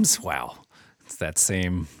drums. Wow, it's that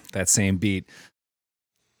same beat.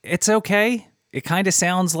 It's okay. It kind of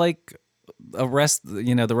sounds like the rest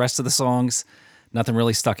of the songs. Nothing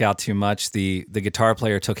really stuck out too much. The guitar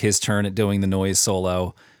player took his turn at doing the noise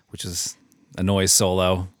solo, which is a noise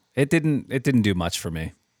solo. It didn't do much for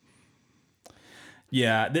me.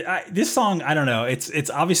 yeah, this song, I don't know. It's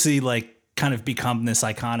obviously like kind of become this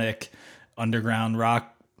iconic underground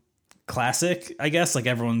rock classic, I guess. Like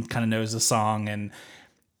everyone kind of knows the song, and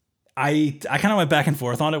I kind of went back and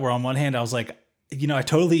forth on it. Where on one hand I was like, I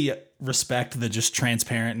totally respect the just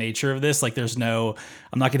transparent nature of this. Like I'm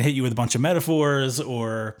not going to hit you with a bunch of metaphors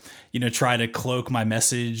or, try to cloak my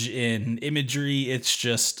message in imagery. It's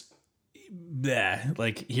just,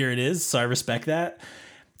 like here it is. So I respect that.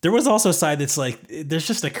 There was also a side that's like, there's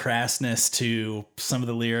just a crassness to some of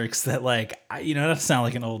the lyrics that like, not to sound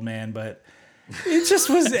like an old man, but it just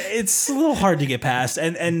it's a little hard to get past.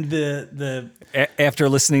 And the After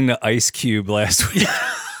listening to Ice Cube last week.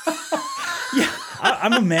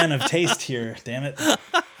 I'm a man of taste here, damn it.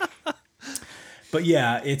 But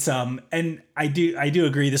yeah, it's and I do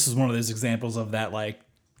agree this is one of those examples of that like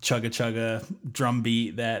chugga chugga drum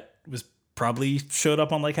beat that was probably showed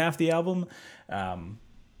up on like half the album.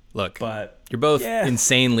 Look, but you're both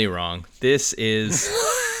insanely wrong. This is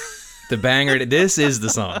the banger. This is the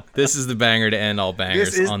song. This is the banger to end all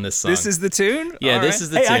bangers on this song. This is the tune? Yeah, all this right. is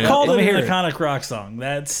the hey, tune. I called it an iconic rock song.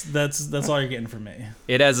 That's all you're getting from me.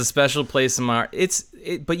 It has a special place in my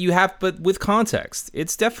heart. But with context,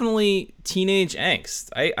 it's definitely teenage angst.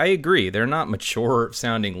 I agree. They're not mature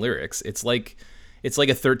sounding lyrics. It's like a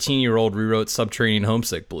 13-year-old rewrote Subterranean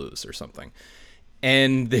Homesick Blues or something.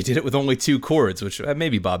 And they did it with only 2 chords, which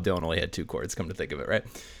maybe Bob Dylan only had 2 chords, come to think of it, right?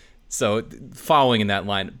 So following in that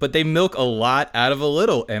line, but they milk a lot out of a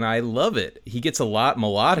little, and I love it. He gets a lot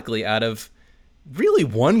melodically out of really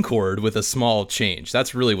 1 chord with a small change.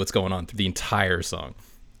 That's really what's going on through the entire song.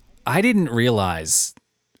 I didn't realize,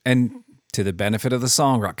 and to the benefit of the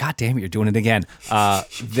song, God damn it, you're doing it again.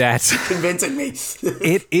 That's Convincing me.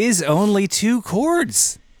 it is only 2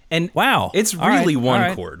 chords. And wow, it's All really right, one all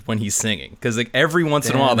right. chord when he's singing, because like every once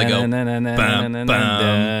in a while they go, bum, bum.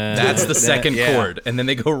 That's the second chord, and then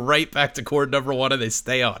they go right back to chord number 1 and they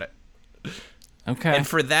stay on it. Okay. And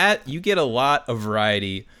for that, you get a lot of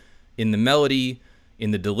variety in the melody,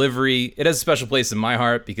 in the delivery. It has a special place in my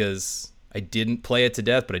heart because I didn't play it to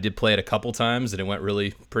death, but I did play it a couple times, and it went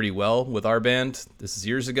really pretty well with our band. This is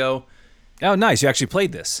years ago. Oh, nice. You actually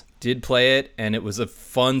played this. Did play it, and it was a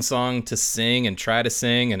fun song to sing and try to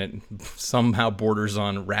sing, and it somehow borders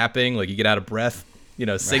on rapping. Like you get out of breath,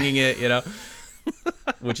 singing it,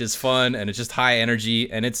 which is fun, and it's just high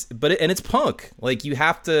energy, and it's punk. Like you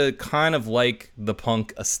have to kind of like the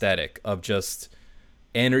punk aesthetic of just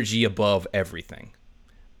energy above everything.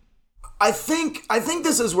 I think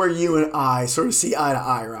this is where you and I sort of see eye to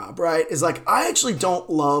eye, Rob, right? Is like, I actually don't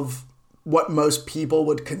love what most people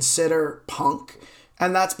would consider punk.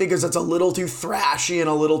 And that's because it's a little too thrashy and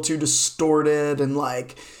a little too distorted and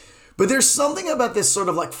like, but there's something about this sort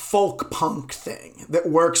of like folk punk thing that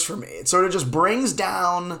works for me. It sort of just brings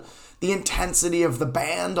down the intensity of the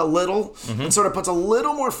band a little and sort of puts a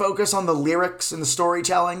little more focus on the lyrics and the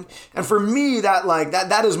storytelling. And for me,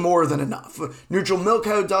 that is more than enough. Neutral Milk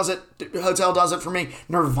Hotel does it for me.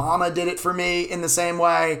 Nirvana did it for me in the same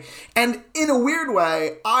way. And in a weird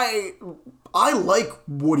way, I like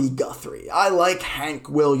Woody Guthrie. I like Hank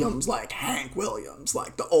Williams, like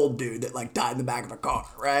the old dude that like died in the back of a car,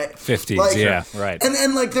 right? 50s, like, yeah, right.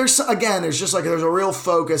 And like there's just like there's a real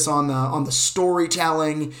focus on the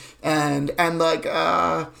storytelling and like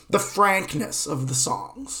the frankness of the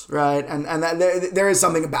songs, right? And that there is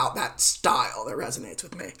something about that style that resonates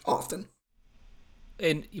with me often.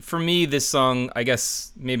 And for me, this song, I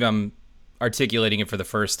guess maybe I'm articulating it for the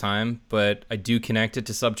first time, but I do connect it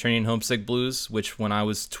to Subterranean Homesick Blues, which when I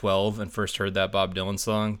was 12 and first heard that Bob Dylan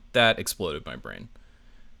song, that exploded my brain.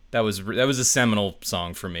 That was a seminal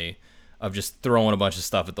song for me of just throwing a bunch of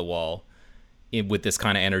stuff at the wall with this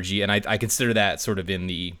kind of energy, and I consider that sort of in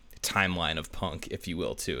the timeline of punk, if you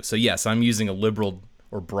will, too. So yes, I'm using a liberal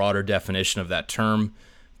or broader definition of that term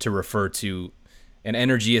to refer to an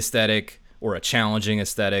energy aesthetic or a challenging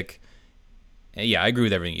aesthetic. And yeah, I agree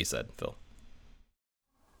with everything you said, Phil.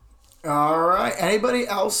 All right. Anybody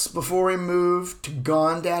else before we move to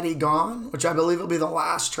Gone Daddy Gone, which I believe will be the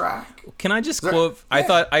last track? Can I just quote?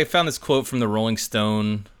 Yeah. I found this quote from the Rolling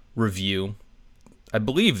Stone review. I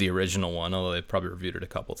believe the original one, although they probably reviewed it a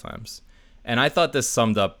couple times. And I thought this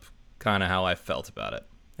summed up kind of how I felt about it.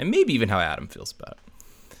 And maybe even how Adam feels about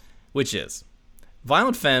it. Which is,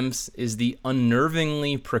 Violent Femmes is the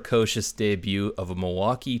unnervingly precocious debut of a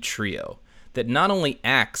Milwaukee trio that not only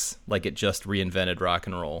acts like it just reinvented rock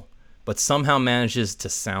and roll, but somehow manages to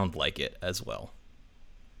sound like it as well.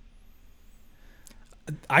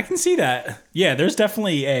 I can see that. Yeah, there's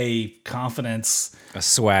definitely a confidence, a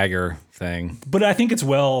swagger thing. But I think it's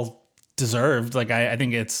well deserved. Like I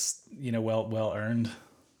think it's, well earned.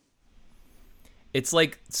 It's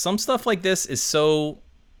like some stuff like this is so,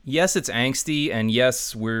 yes, it's angsty, and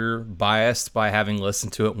yes, we're biased by having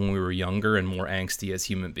listened to it when we were younger and more angsty as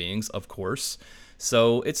human beings, of course.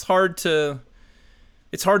 So it's hard to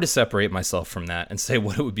separate myself from that and say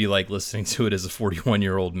what it would be like listening to it as a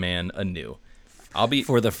 41-year-old man anew. I'll be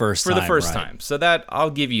for the first time. So that I'll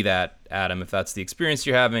give you that, Adam, if that's the experience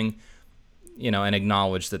you're having, and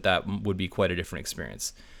acknowledge that would be quite a different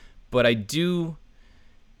experience. But in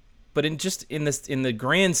the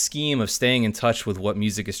grand scheme of staying in touch with what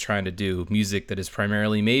music is trying to do, music that is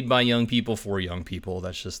primarily made by young people for young people,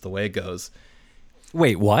 that's just the way it goes.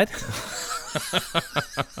 Wait, what?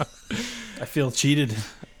 I feel cheated.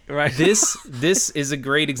 Right. This is a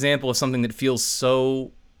great example of something that feels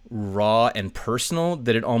so raw and personal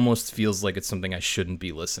that it almost feels like it's something I shouldn't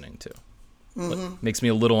be listening to. It makes me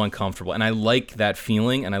a little uncomfortable. And I like that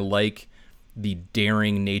feeling, and I like the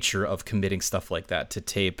daring nature of committing stuff like that to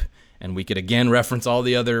tape. And we could again reference all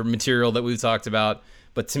the other material that we've talked about.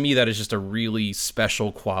 But to me, that is just a really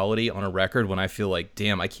special quality on a record when I feel like,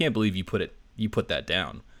 damn, I can't believe you put that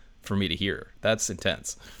down for me to hear. That's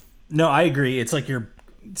intense. No, I agree. It's like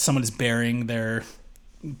someone is bearing their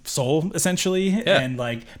soul essentially. Yeah. And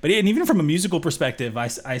even from a musical perspective,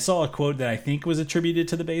 I saw a quote that I think was attributed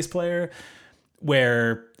to the bass player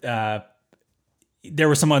where there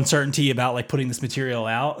was some uncertainty about like putting this material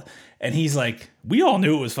out, and he's like, we all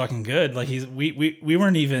knew it was fucking good. Like we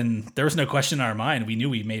weren't even, there was no question in our mind. We knew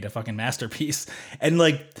we made a fucking masterpiece. And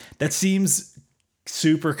like that seems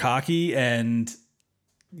super cocky and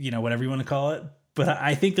whatever you want to call it. But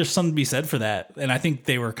I think there's something to be said for that. And I think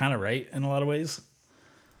they were kind of right in a lot of ways.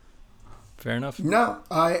 Fair enough. No,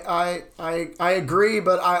 I agree,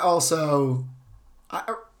 but I also,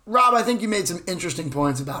 Rob, I think you made some interesting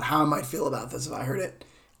points about how I might feel about this if I heard it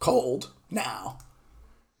cold now.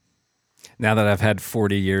 Now that I've had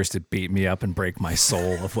 40 years to beat me up and break my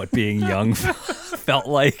soul of what being young felt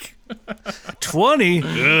like. 20?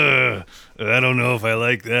 Ugh, I don't know if I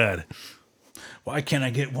like that. Why can't I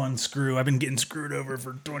get one screw? I've been getting screwed over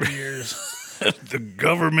for 20 years. The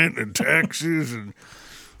government and taxes and...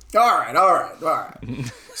 All right.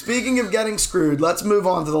 Speaking of getting screwed, let's move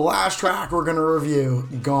on to the last track we're going to review,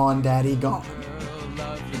 Gone Daddy Gone.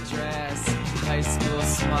 Love your dress, high school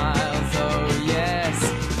smiles, oh yes.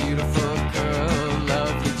 Beautiful girl,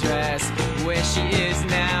 love your dress. Where she is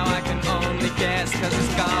now, I can only guess. Cause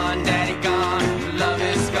it's gone, daddy gone. Love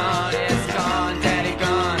is gone, it's gone, daddy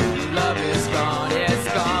gone. Love is gone,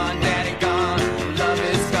 it's gone, daddy gone. Love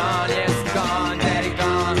is gone, it's gone, daddy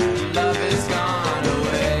gone. Love is gone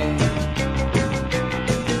away.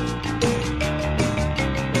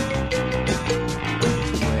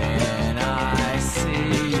 When I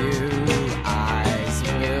see you, eyes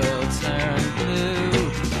will turn blue.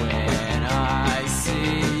 When I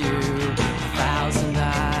see you, 1,000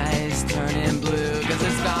 eyes turning blue. Cause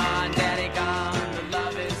it's gone, daddy gone, the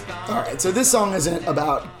love is gone. All right, so this song isn't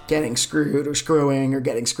about getting screwed or screwing or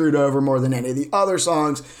getting screwed over more than any of the other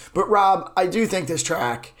songs. But Rob, I do think this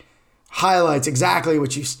track highlights exactly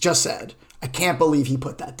what you just said. I can't believe he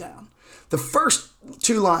put that down. The first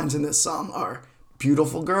two lines in this song are,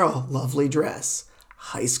 beautiful girl, lovely dress,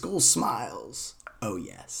 high school smiles, oh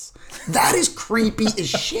yes. That is creepy as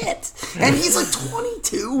shit. And he's like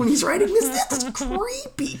 22 when he's writing this. That's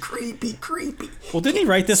creepy. Well, didn't he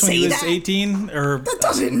write this when he Say was that. 18? Or That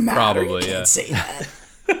doesn't matter. Probably, You can't yeah. say that.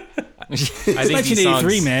 I think these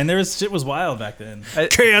 1983, songs, man. Shit was wild back then.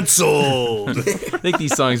 Canceled! I think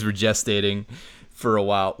these songs were gestating for a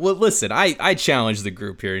while. Well, listen, I challenge the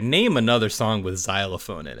group here. Name another song with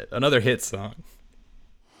xylophone in it. Another hit song.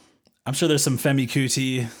 I'm sure there's some Femi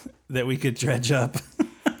Kuti that we could dredge up.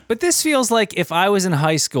 But this feels like if I was in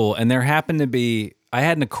high school and there happened to be, I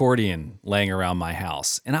had an accordion laying around my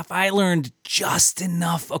house, and if I learned just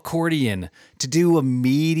enough accordion to do a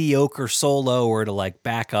mediocre solo or to like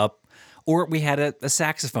back up, or we had a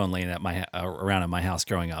saxophone laying at around at my house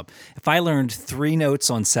growing up. If I learned 3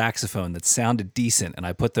 notes on saxophone that sounded decent and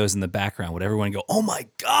I put those in the background, would everyone go, oh my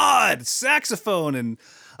God, saxophone and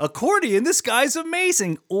accordion, this guy's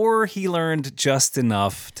amazing? Or he learned just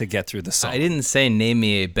enough to get through the song. I didn't say name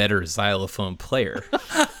me a better xylophone player.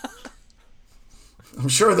 I'm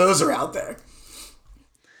sure those are out there.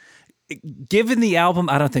 Given the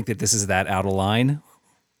album, I don't think that this is that out of line.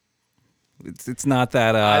 It's not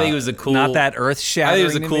that. I think it was a cool, not that earth shattering. I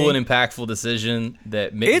think it was a cool and impactful decision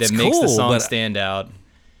that makes the cool, song but- stand out.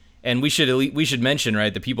 And we should mention,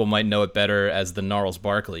 right, that people might know it better as the Gnarls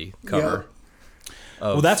Barkley cover.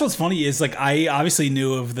 Well, that's what's funny is like I obviously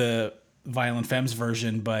knew of the Violent Femmes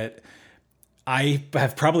version, but I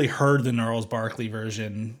have probably heard the Gnarls Barkley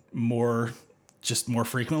version more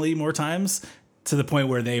frequently, more times, to the point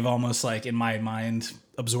where they've almost like in my mind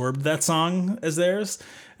absorbed that song as theirs.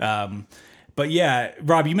 But yeah,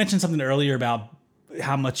 Rob, you mentioned something earlier about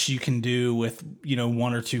how much you can do with,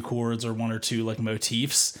 1 or 2 chords or 1 or 2 like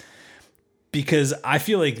motifs, because I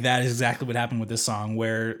feel like that is exactly what happened with this song,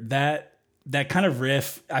 where that kind of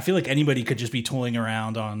riff, I feel like anybody could just be tooling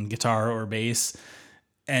around on guitar or bass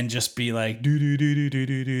and just be like do do do do do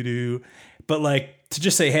do do do, but like to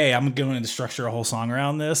just say, hey, I'm going to structure a whole song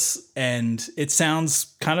around this, and it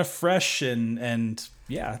sounds kind of fresh and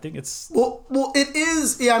yeah, I think it's Well, it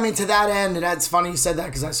is. Yeah, I mean, to that end, and it's funny you said that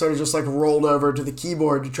because I sort of just like rolled over to the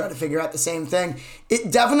keyboard to try to figure out the same thing.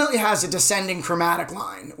 It definitely has a descending chromatic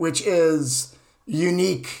line, which is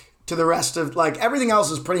unique to the rest of, like, everything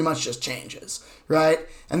else is pretty much just changes, right?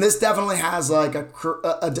 And this definitely has like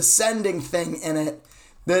a descending thing in it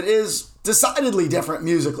that is decidedly different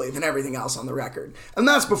musically than everything else on the record. And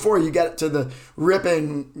that's before you get to the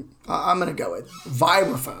ripping, I'm going to go with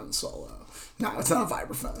vibraphone solo. No, it's not a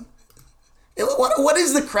vibraphone. What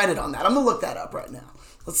is the credit on that? I'm going to look that up right now.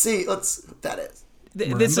 Let's see what that is.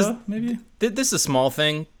 This is marimba, maybe. This is a small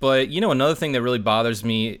thing, but another thing that really bothers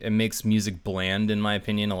me and makes music bland, in my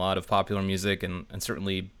opinion, a lot of popular music and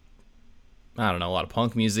certainly, I don't know, a lot of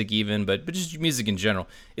punk music even, but just music in general,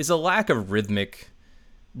 is a lack of rhythmic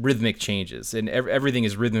changes, and everything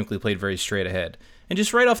is rhythmically played very straight ahead. And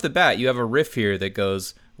just right off the bat, you have a riff here that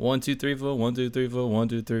goes 1 2 3 4 1 2 3 4 1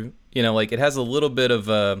 2 3. Like it has a little bit of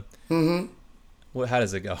a. What? How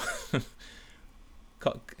does it go?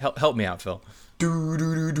 Help me out, Phil. Do,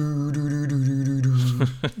 do, do, do, do, do, do, do, do.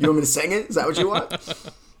 You want me to sing it? Is that what you want?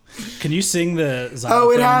 Can you sing the xylophone?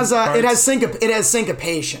 Oh, it has parts?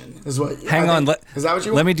 syncopation. Is what? Hang on. Is that what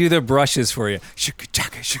you want? Let me do the brushes for you. Shaka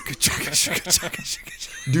chaka shaka chaka shaka chaka shaka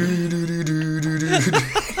chaka.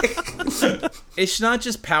 It's not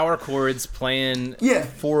just power chords playing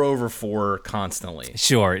 4/4 constantly.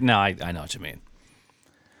 Sure. No, I know what you mean.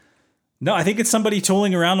 No, I think it's somebody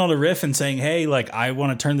tooling around on a riff and saying, hey, like, I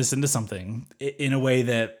want to turn this into something in a way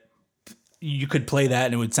that you could play that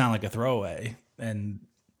and it would sound like a throwaway. And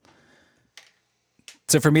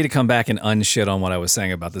so for me to come back and unshit on what I was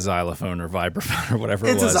saying about the xylophone or vibraphone or whatever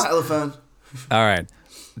it was. It's a xylophone. All right.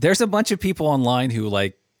 There's a bunch of people online who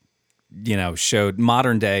showed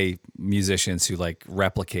modern day musicians who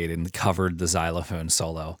replicated and covered the xylophone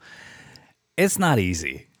solo. It's not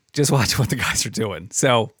easy. Just watch what the guys are doing.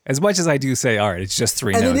 So as much as I do say, all right, it's just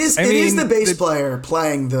three notes. It is the bass player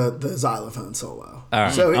playing the xylophone solo. All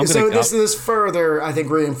right. So this further, I think,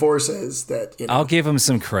 reinforces that. I'll give him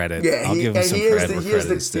some credit. Yeah, I'll give him some credit. He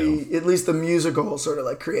is the at least the musical sort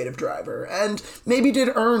of creative driver, and maybe did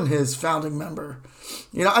earn his founding member.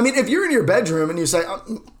 If you're in your bedroom and you say,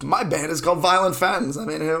 my band is called Violent Femmes,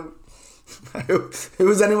 who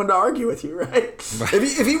is anyone to argue with you, right?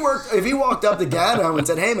 If he walked up to Gatto and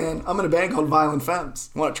said, hey man, I'm in a band called Violent Femmes,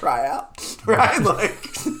 want to try out? Right?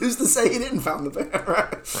 Who's to say he didn't found the band,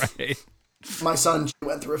 right? Right. My son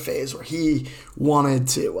went through a phase where he wanted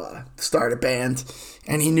to start a band,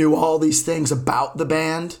 and he knew all these things about the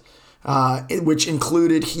band, which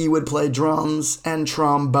included he would play drums and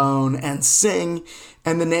trombone and sing,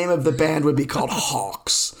 and the name of the band would be called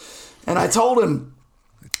Hawks. And I told him,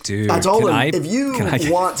 dude, if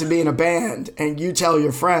you want to be in a band and you tell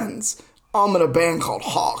your friends, I'm in a band called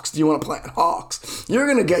Hawks, do you want to play in Hawks? You're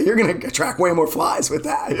gonna attract way more flies with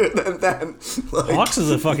that than Hawks is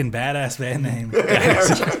a fucking badass band name.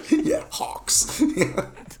 Yeah, Hawks. Yeah.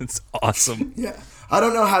 That's awesome. Yeah. I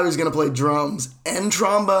don't know how he's gonna play drums and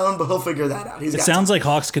trombone, but he'll figure that out. It sounds like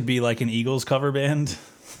Hawks could be like an Eagles cover band.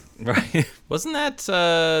 Right. Wasn't that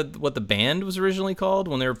what the band was originally called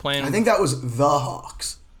when they were playing? I think that was the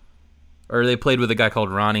Hawks. Or they played with a guy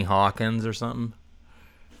called Ronnie Hawkins or something.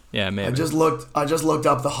 Yeah, maybe. I just looked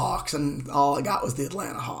up the Hawks, and all I got was the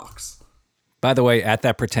Atlanta Hawks. By the way, at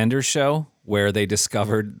that Pretenders show where they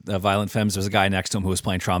discovered Violent Femmes, there was a guy next to him who was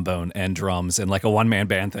playing trombone and drums and a one-man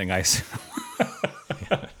band thing. Yeah,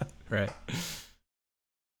 right.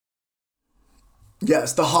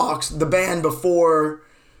 Yes, the Hawks, the band before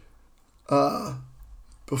the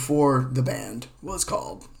band was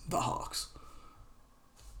called the Hawks.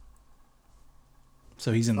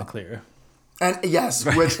 So he's in the clear. And yes,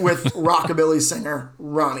 with rockabilly singer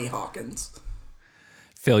Ronnie Hawkins.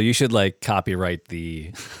 Phil, you should copyright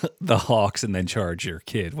the Hawks and then charge your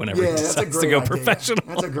kid whenever he decides to go professional.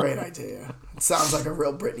 That's a great idea. It sounds like a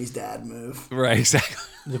real Britney's dad move. Right, exactly.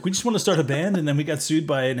 Look, we just want to start a band, and then we got sued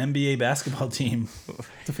by an NBA basketball team.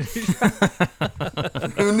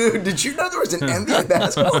 Who knew? Did you know there was an NBA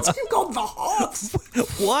basketball team called the Hawks?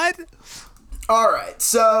 What? All right,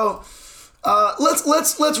 so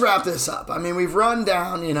let's wrap this up. I mean, we've run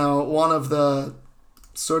down, one of the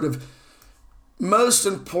sort of most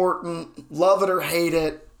important, love it or hate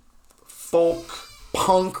it, folk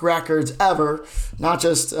punk records ever, not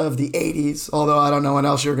just of the 80s, although I don't know when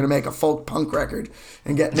else you're going to make a folk punk record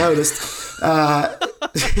and get noticed. So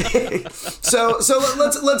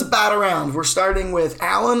let's bat around. We're starting with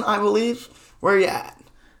Alan, I believe. Where are you at?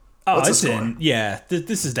 Oh, it's in. Yeah,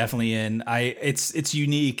 this is definitely in. It's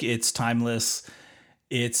unique. It's timeless.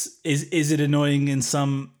 Is it annoying in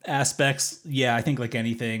some aspects? Yeah, I think like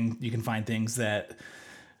anything, you can find things that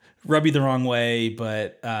rub you the wrong way.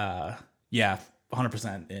 But yeah,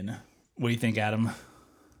 100% in. What do you think, Adam?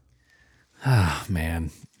 Oh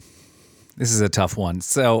man, this is a tough one.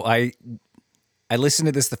 So I listened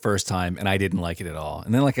to this the first time and I didn't like it at all.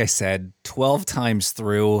 And then, like I said, 12 times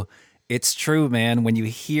through, it's true, man. When you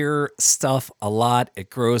hear stuff a lot, it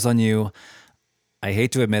grows on you. I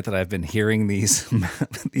hate to admit that I've been hearing these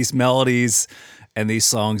these melodies and these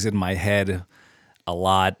songs in my head a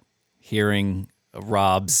lot, hearing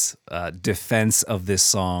Rob's defense of this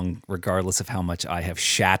song, regardless of how much I have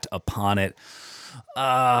shat upon it.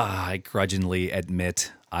 I grudgingly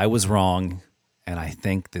admit I was wrong, and I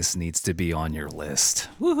think this needs to be on your list.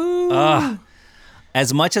 Woohoo!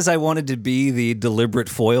 As much as I wanted to be the deliberate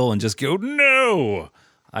foil and just go, no,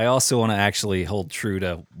 I also want to actually hold true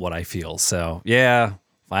to what I feel. So, yeah,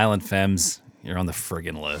 Violent Femmes, you're on the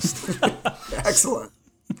friggin' list. Excellent.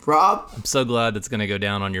 Rob? I'm so glad it's going to go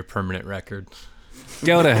down on your permanent record.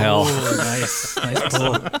 Go to hell. Oh, nice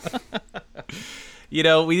pull.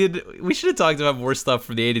 We should have talked about more stuff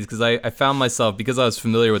from the 80s because I found myself, because I was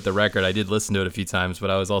familiar with the record, I did listen to it a few times, but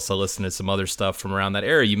I was also listening to some other stuff from around that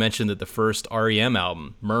era. You mentioned that the first REM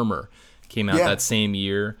album, Murmur, came out that same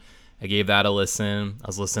year. I gave that a listen. I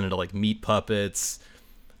was listening to like Meat Puppets,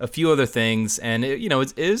 a few other things, and it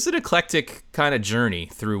is an eclectic kind of journey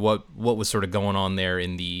through what was sort of going on there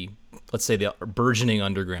in the, let's say, the burgeoning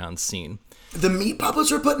underground scene. The Meat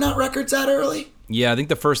Puppets were putting out records that early? Yeah, I think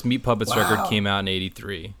the first Meat Puppets record came out in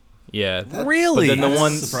 '83. Yeah, really? But then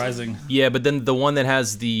That's surprising. Yeah, but then the one that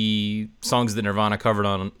has the songs that Nirvana covered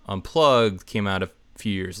on Unplugged came out a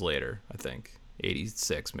few years later. I think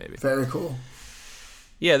 '86 maybe. Very cool.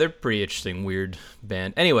 Yeah, they're pretty interesting, weird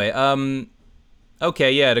band. Anyway,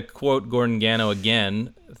 okay, yeah, to quote Gordon Gano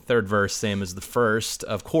again, third verse, same as the first.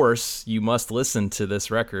 Of course, you must listen to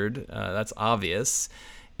this record. That's obvious.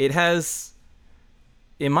 It has,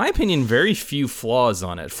 in my opinion, very few flaws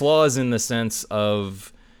on it. Flaws in the sense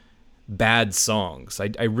of bad songs. I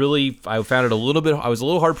found it a little bit, I was a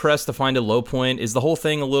little hard pressed to find a low point. Is the whole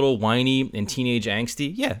thing a little whiny and teenage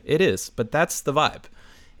angsty? Yeah, it is, but that's the vibe.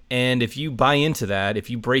 And if you buy into that, if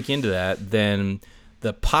you break into that, then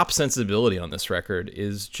the pop sensibility on this record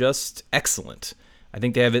is just excellent. I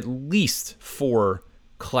think they have at least 4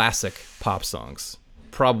 classic pop songs,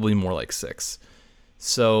 probably more like 6.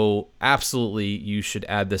 So absolutely, you should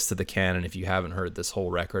add this to the canon if you haven't heard this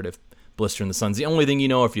whole record. If Blister in the Sun's the only thing you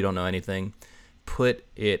know, if you don't know anything, put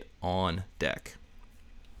it on deck.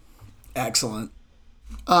 Excellent.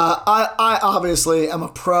 I obviously am a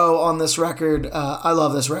pro on this record. I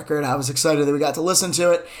love this record. I was excited that we got to listen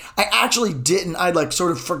to it. I actually didn't. I'd like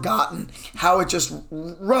sort of forgotten how it just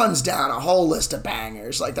runs down a whole list of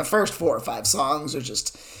bangers. Like the first 4 or 5 songs are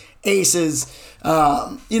just aces,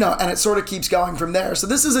 and it sort of keeps going from there. So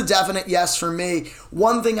this is a definite yes for me.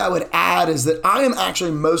 One thing I would add is that I am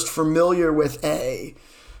actually most familiar with a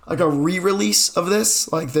re-release of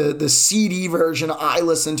this. Like the CD version I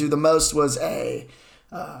listened to the most was a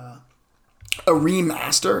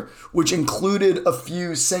remaster, which included a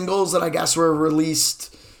few singles that I guess were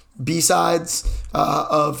released B-sides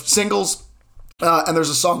of singles. And there's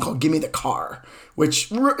a song called Gimme the Car,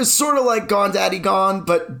 which is sort of like Gone Daddy Gone,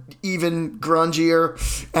 but even grungier.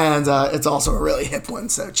 And it's also a really hip one,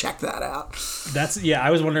 so check that out.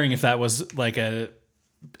 I was wondering if that was like a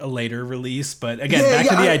later release, but again, back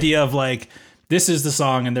to the idea of like, this is the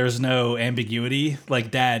song and there's no ambiguity. Like,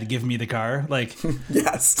 Dad, give me the car. Like,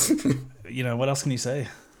 yes. What else can you say?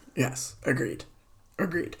 Yes, agreed.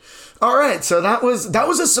 All right, so that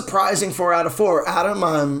was a surprising 4 out of 4. Adam,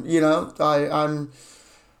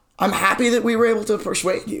 I'm happy that we were able to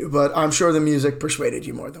persuade you, but I'm sure the music persuaded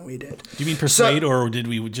you more than we did. Do you mean persuade, or did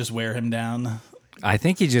we just wear him down? I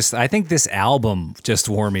think this album just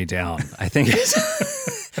wore me down. I think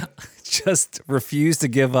it's just refused to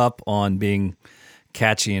give up on being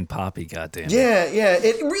catchy and poppy, goddamn. Yeah,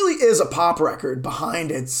 it really is a pop record behind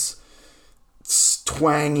its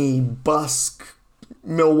twangy, busk,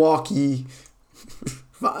 Milwaukee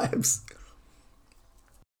vibes.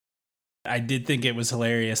 I did think it was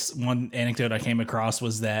hilarious. One anecdote I came across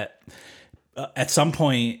was that at some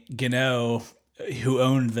point, Gano, who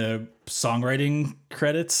owned the songwriting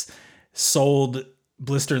credits, sold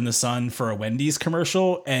Blister in the Sun for a Wendy's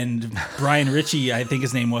commercial, and Brian Ritchie, I think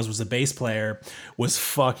his name was a bass player, was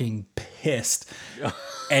fucking pissed.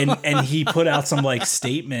 And he put out some like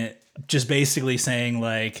statement just basically saying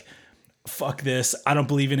like, fuck this, I don't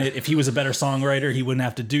believe in it. If he was a better songwriter, he wouldn't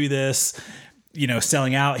have to do this.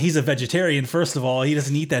 Selling out. He's a vegetarian, first of all. He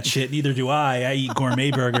doesn't eat that shit. Neither do I. I eat gourmet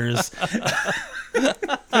burgers.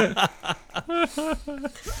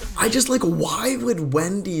 I just like, why would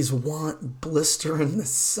Wendy's want Blister in the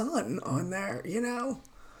Sun on there? It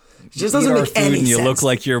just doesn't make any sense. You look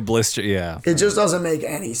like you're Blister. Yeah. It just doesn't make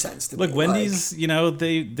any sense to me. Look, Wendy's,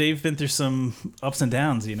 they've been through some ups and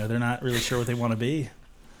downs. They're not really sure what they want to be.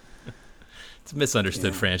 It's a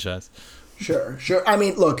misunderstood franchise. Sure. I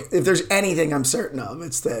mean, look, if there's anything I'm certain of,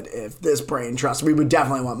 it's that if this brain trust, we would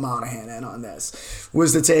definitely want Monahan in on this,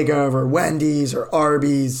 was to take over Wendy's or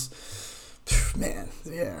Arby's. Man,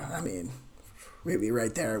 yeah, I mean, we'd be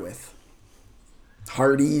right there with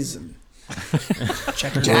Hardee's and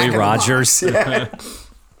Roy Rogers. Yeah.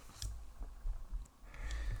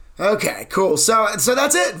 Okay, cool. So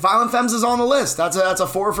that's it. Violent Femmes is on the list. That's a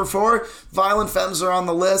 4 for 4. Violent Femmes are on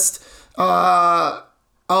the list. We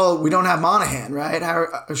don't have Monahan, right?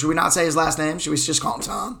 Should we not say his last name? Should we just call him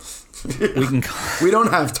Tom? We can. We don't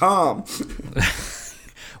have Tom.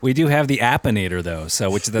 We do have the Appinator though, so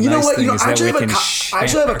which is the You know nice what? thing You know, is I that actually we have can I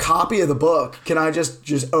actually have a copy of the book. Can I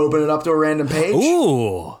just open it up to a random page?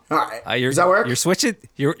 Ooh. All right. Does that work?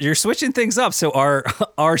 You're switching things up, so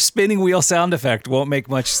our spinning wheel sound effect won't make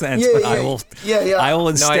much sense. Yeah, but yeah. I will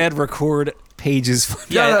instead record pages.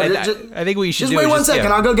 I think what you should Just do wait is 1 second.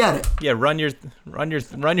 yeah, I'll go get it. yeah, run your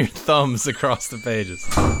thumbs across the pages.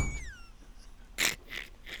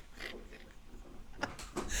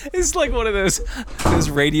 It's like one of those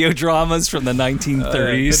radio dramas from the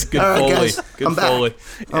 1930s. Good All right, Foley. guys, Good I'm Foley.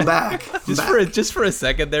 back. I'm back. Just for a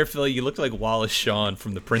second there, Phil, you looked like Wallace Shawn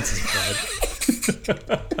from The Princess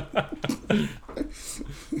Bride.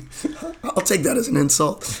 I'll take that as an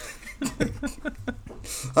insult.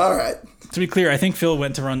 All right. To be clear, I think Phil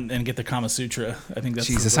went to run and get the Kama Sutra. I think that's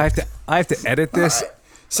Jesus, the book. I have to edit this. All right.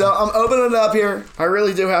 So I'm opening it up here. I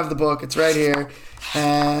really do have the book. It's right here.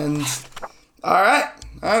 And all right,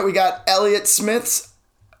 we got Elliott Smith's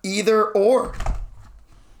Either Or.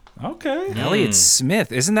 Okay. Elliott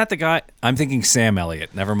Smith, isn't that the guy? I'm thinking Sam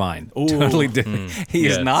Elliott. Never mind. Ooh. Totally different. He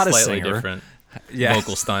is not a slightly singer. different Yeah.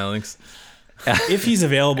 vocal stylings. If he's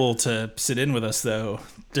available to sit in with us, though,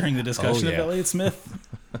 during the discussion of yeah. Elliott Smith,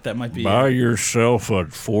 that might be Buy yourself a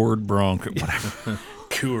Ford Bronco. Whatever.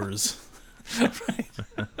 Coors.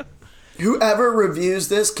 Whoever reviews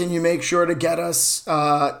this, can you make sure to get us?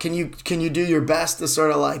 Can you do your best to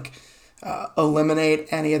sort of like eliminate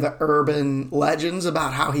any of the urban legends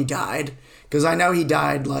about how he died? Because I know he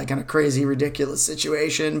died like in a crazy, ridiculous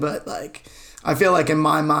situation, but like I feel like in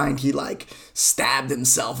my mind he like stabbed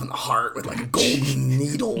himself in the heart with like a golden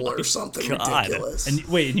needle or something ridiculous. And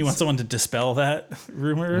wait, and you want someone to dispel that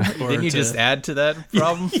rumor? Or Didn't you just add to that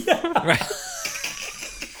problem? Right.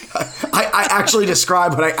 I actually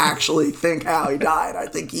describe what I actually think how he died. I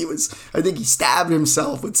think he stabbed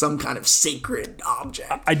himself with some kind of sacred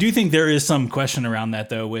object. I do think there is some question around that,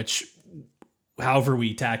 though, which, however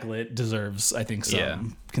we tackle it, deserves, I think,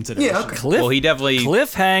 some consideration. Yeah, okay. Well, he definitely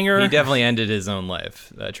Cliffhanger. He definitely ended his own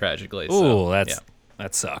life tragically. Ooh, So,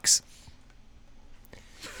 that sucks.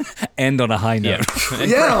 End on a high note.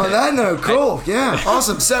 Yeah, on that note, cool. Yeah,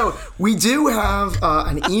 awesome. So we do have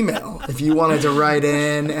an email if you wanted to write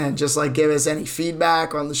in and just like give us any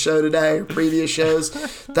feedback on the show today or previous shows.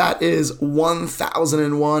 That is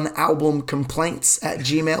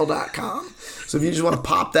 1001albumcomplaints@gmail.com. So if you just want to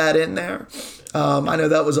pop that in there. I know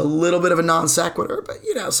that was a little bit of a non sequitur, but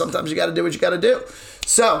you know, sometimes you got to do what you got to do.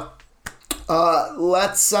 So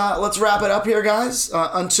let's wrap it up here, guys.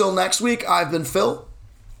 Until next week, I've been Phil.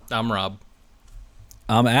 I'm Rob.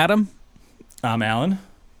 I'm Adam. I'm Alan.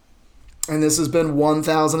 And this has been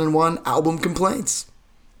 1001 Album Complaints.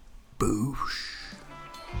 Boosh.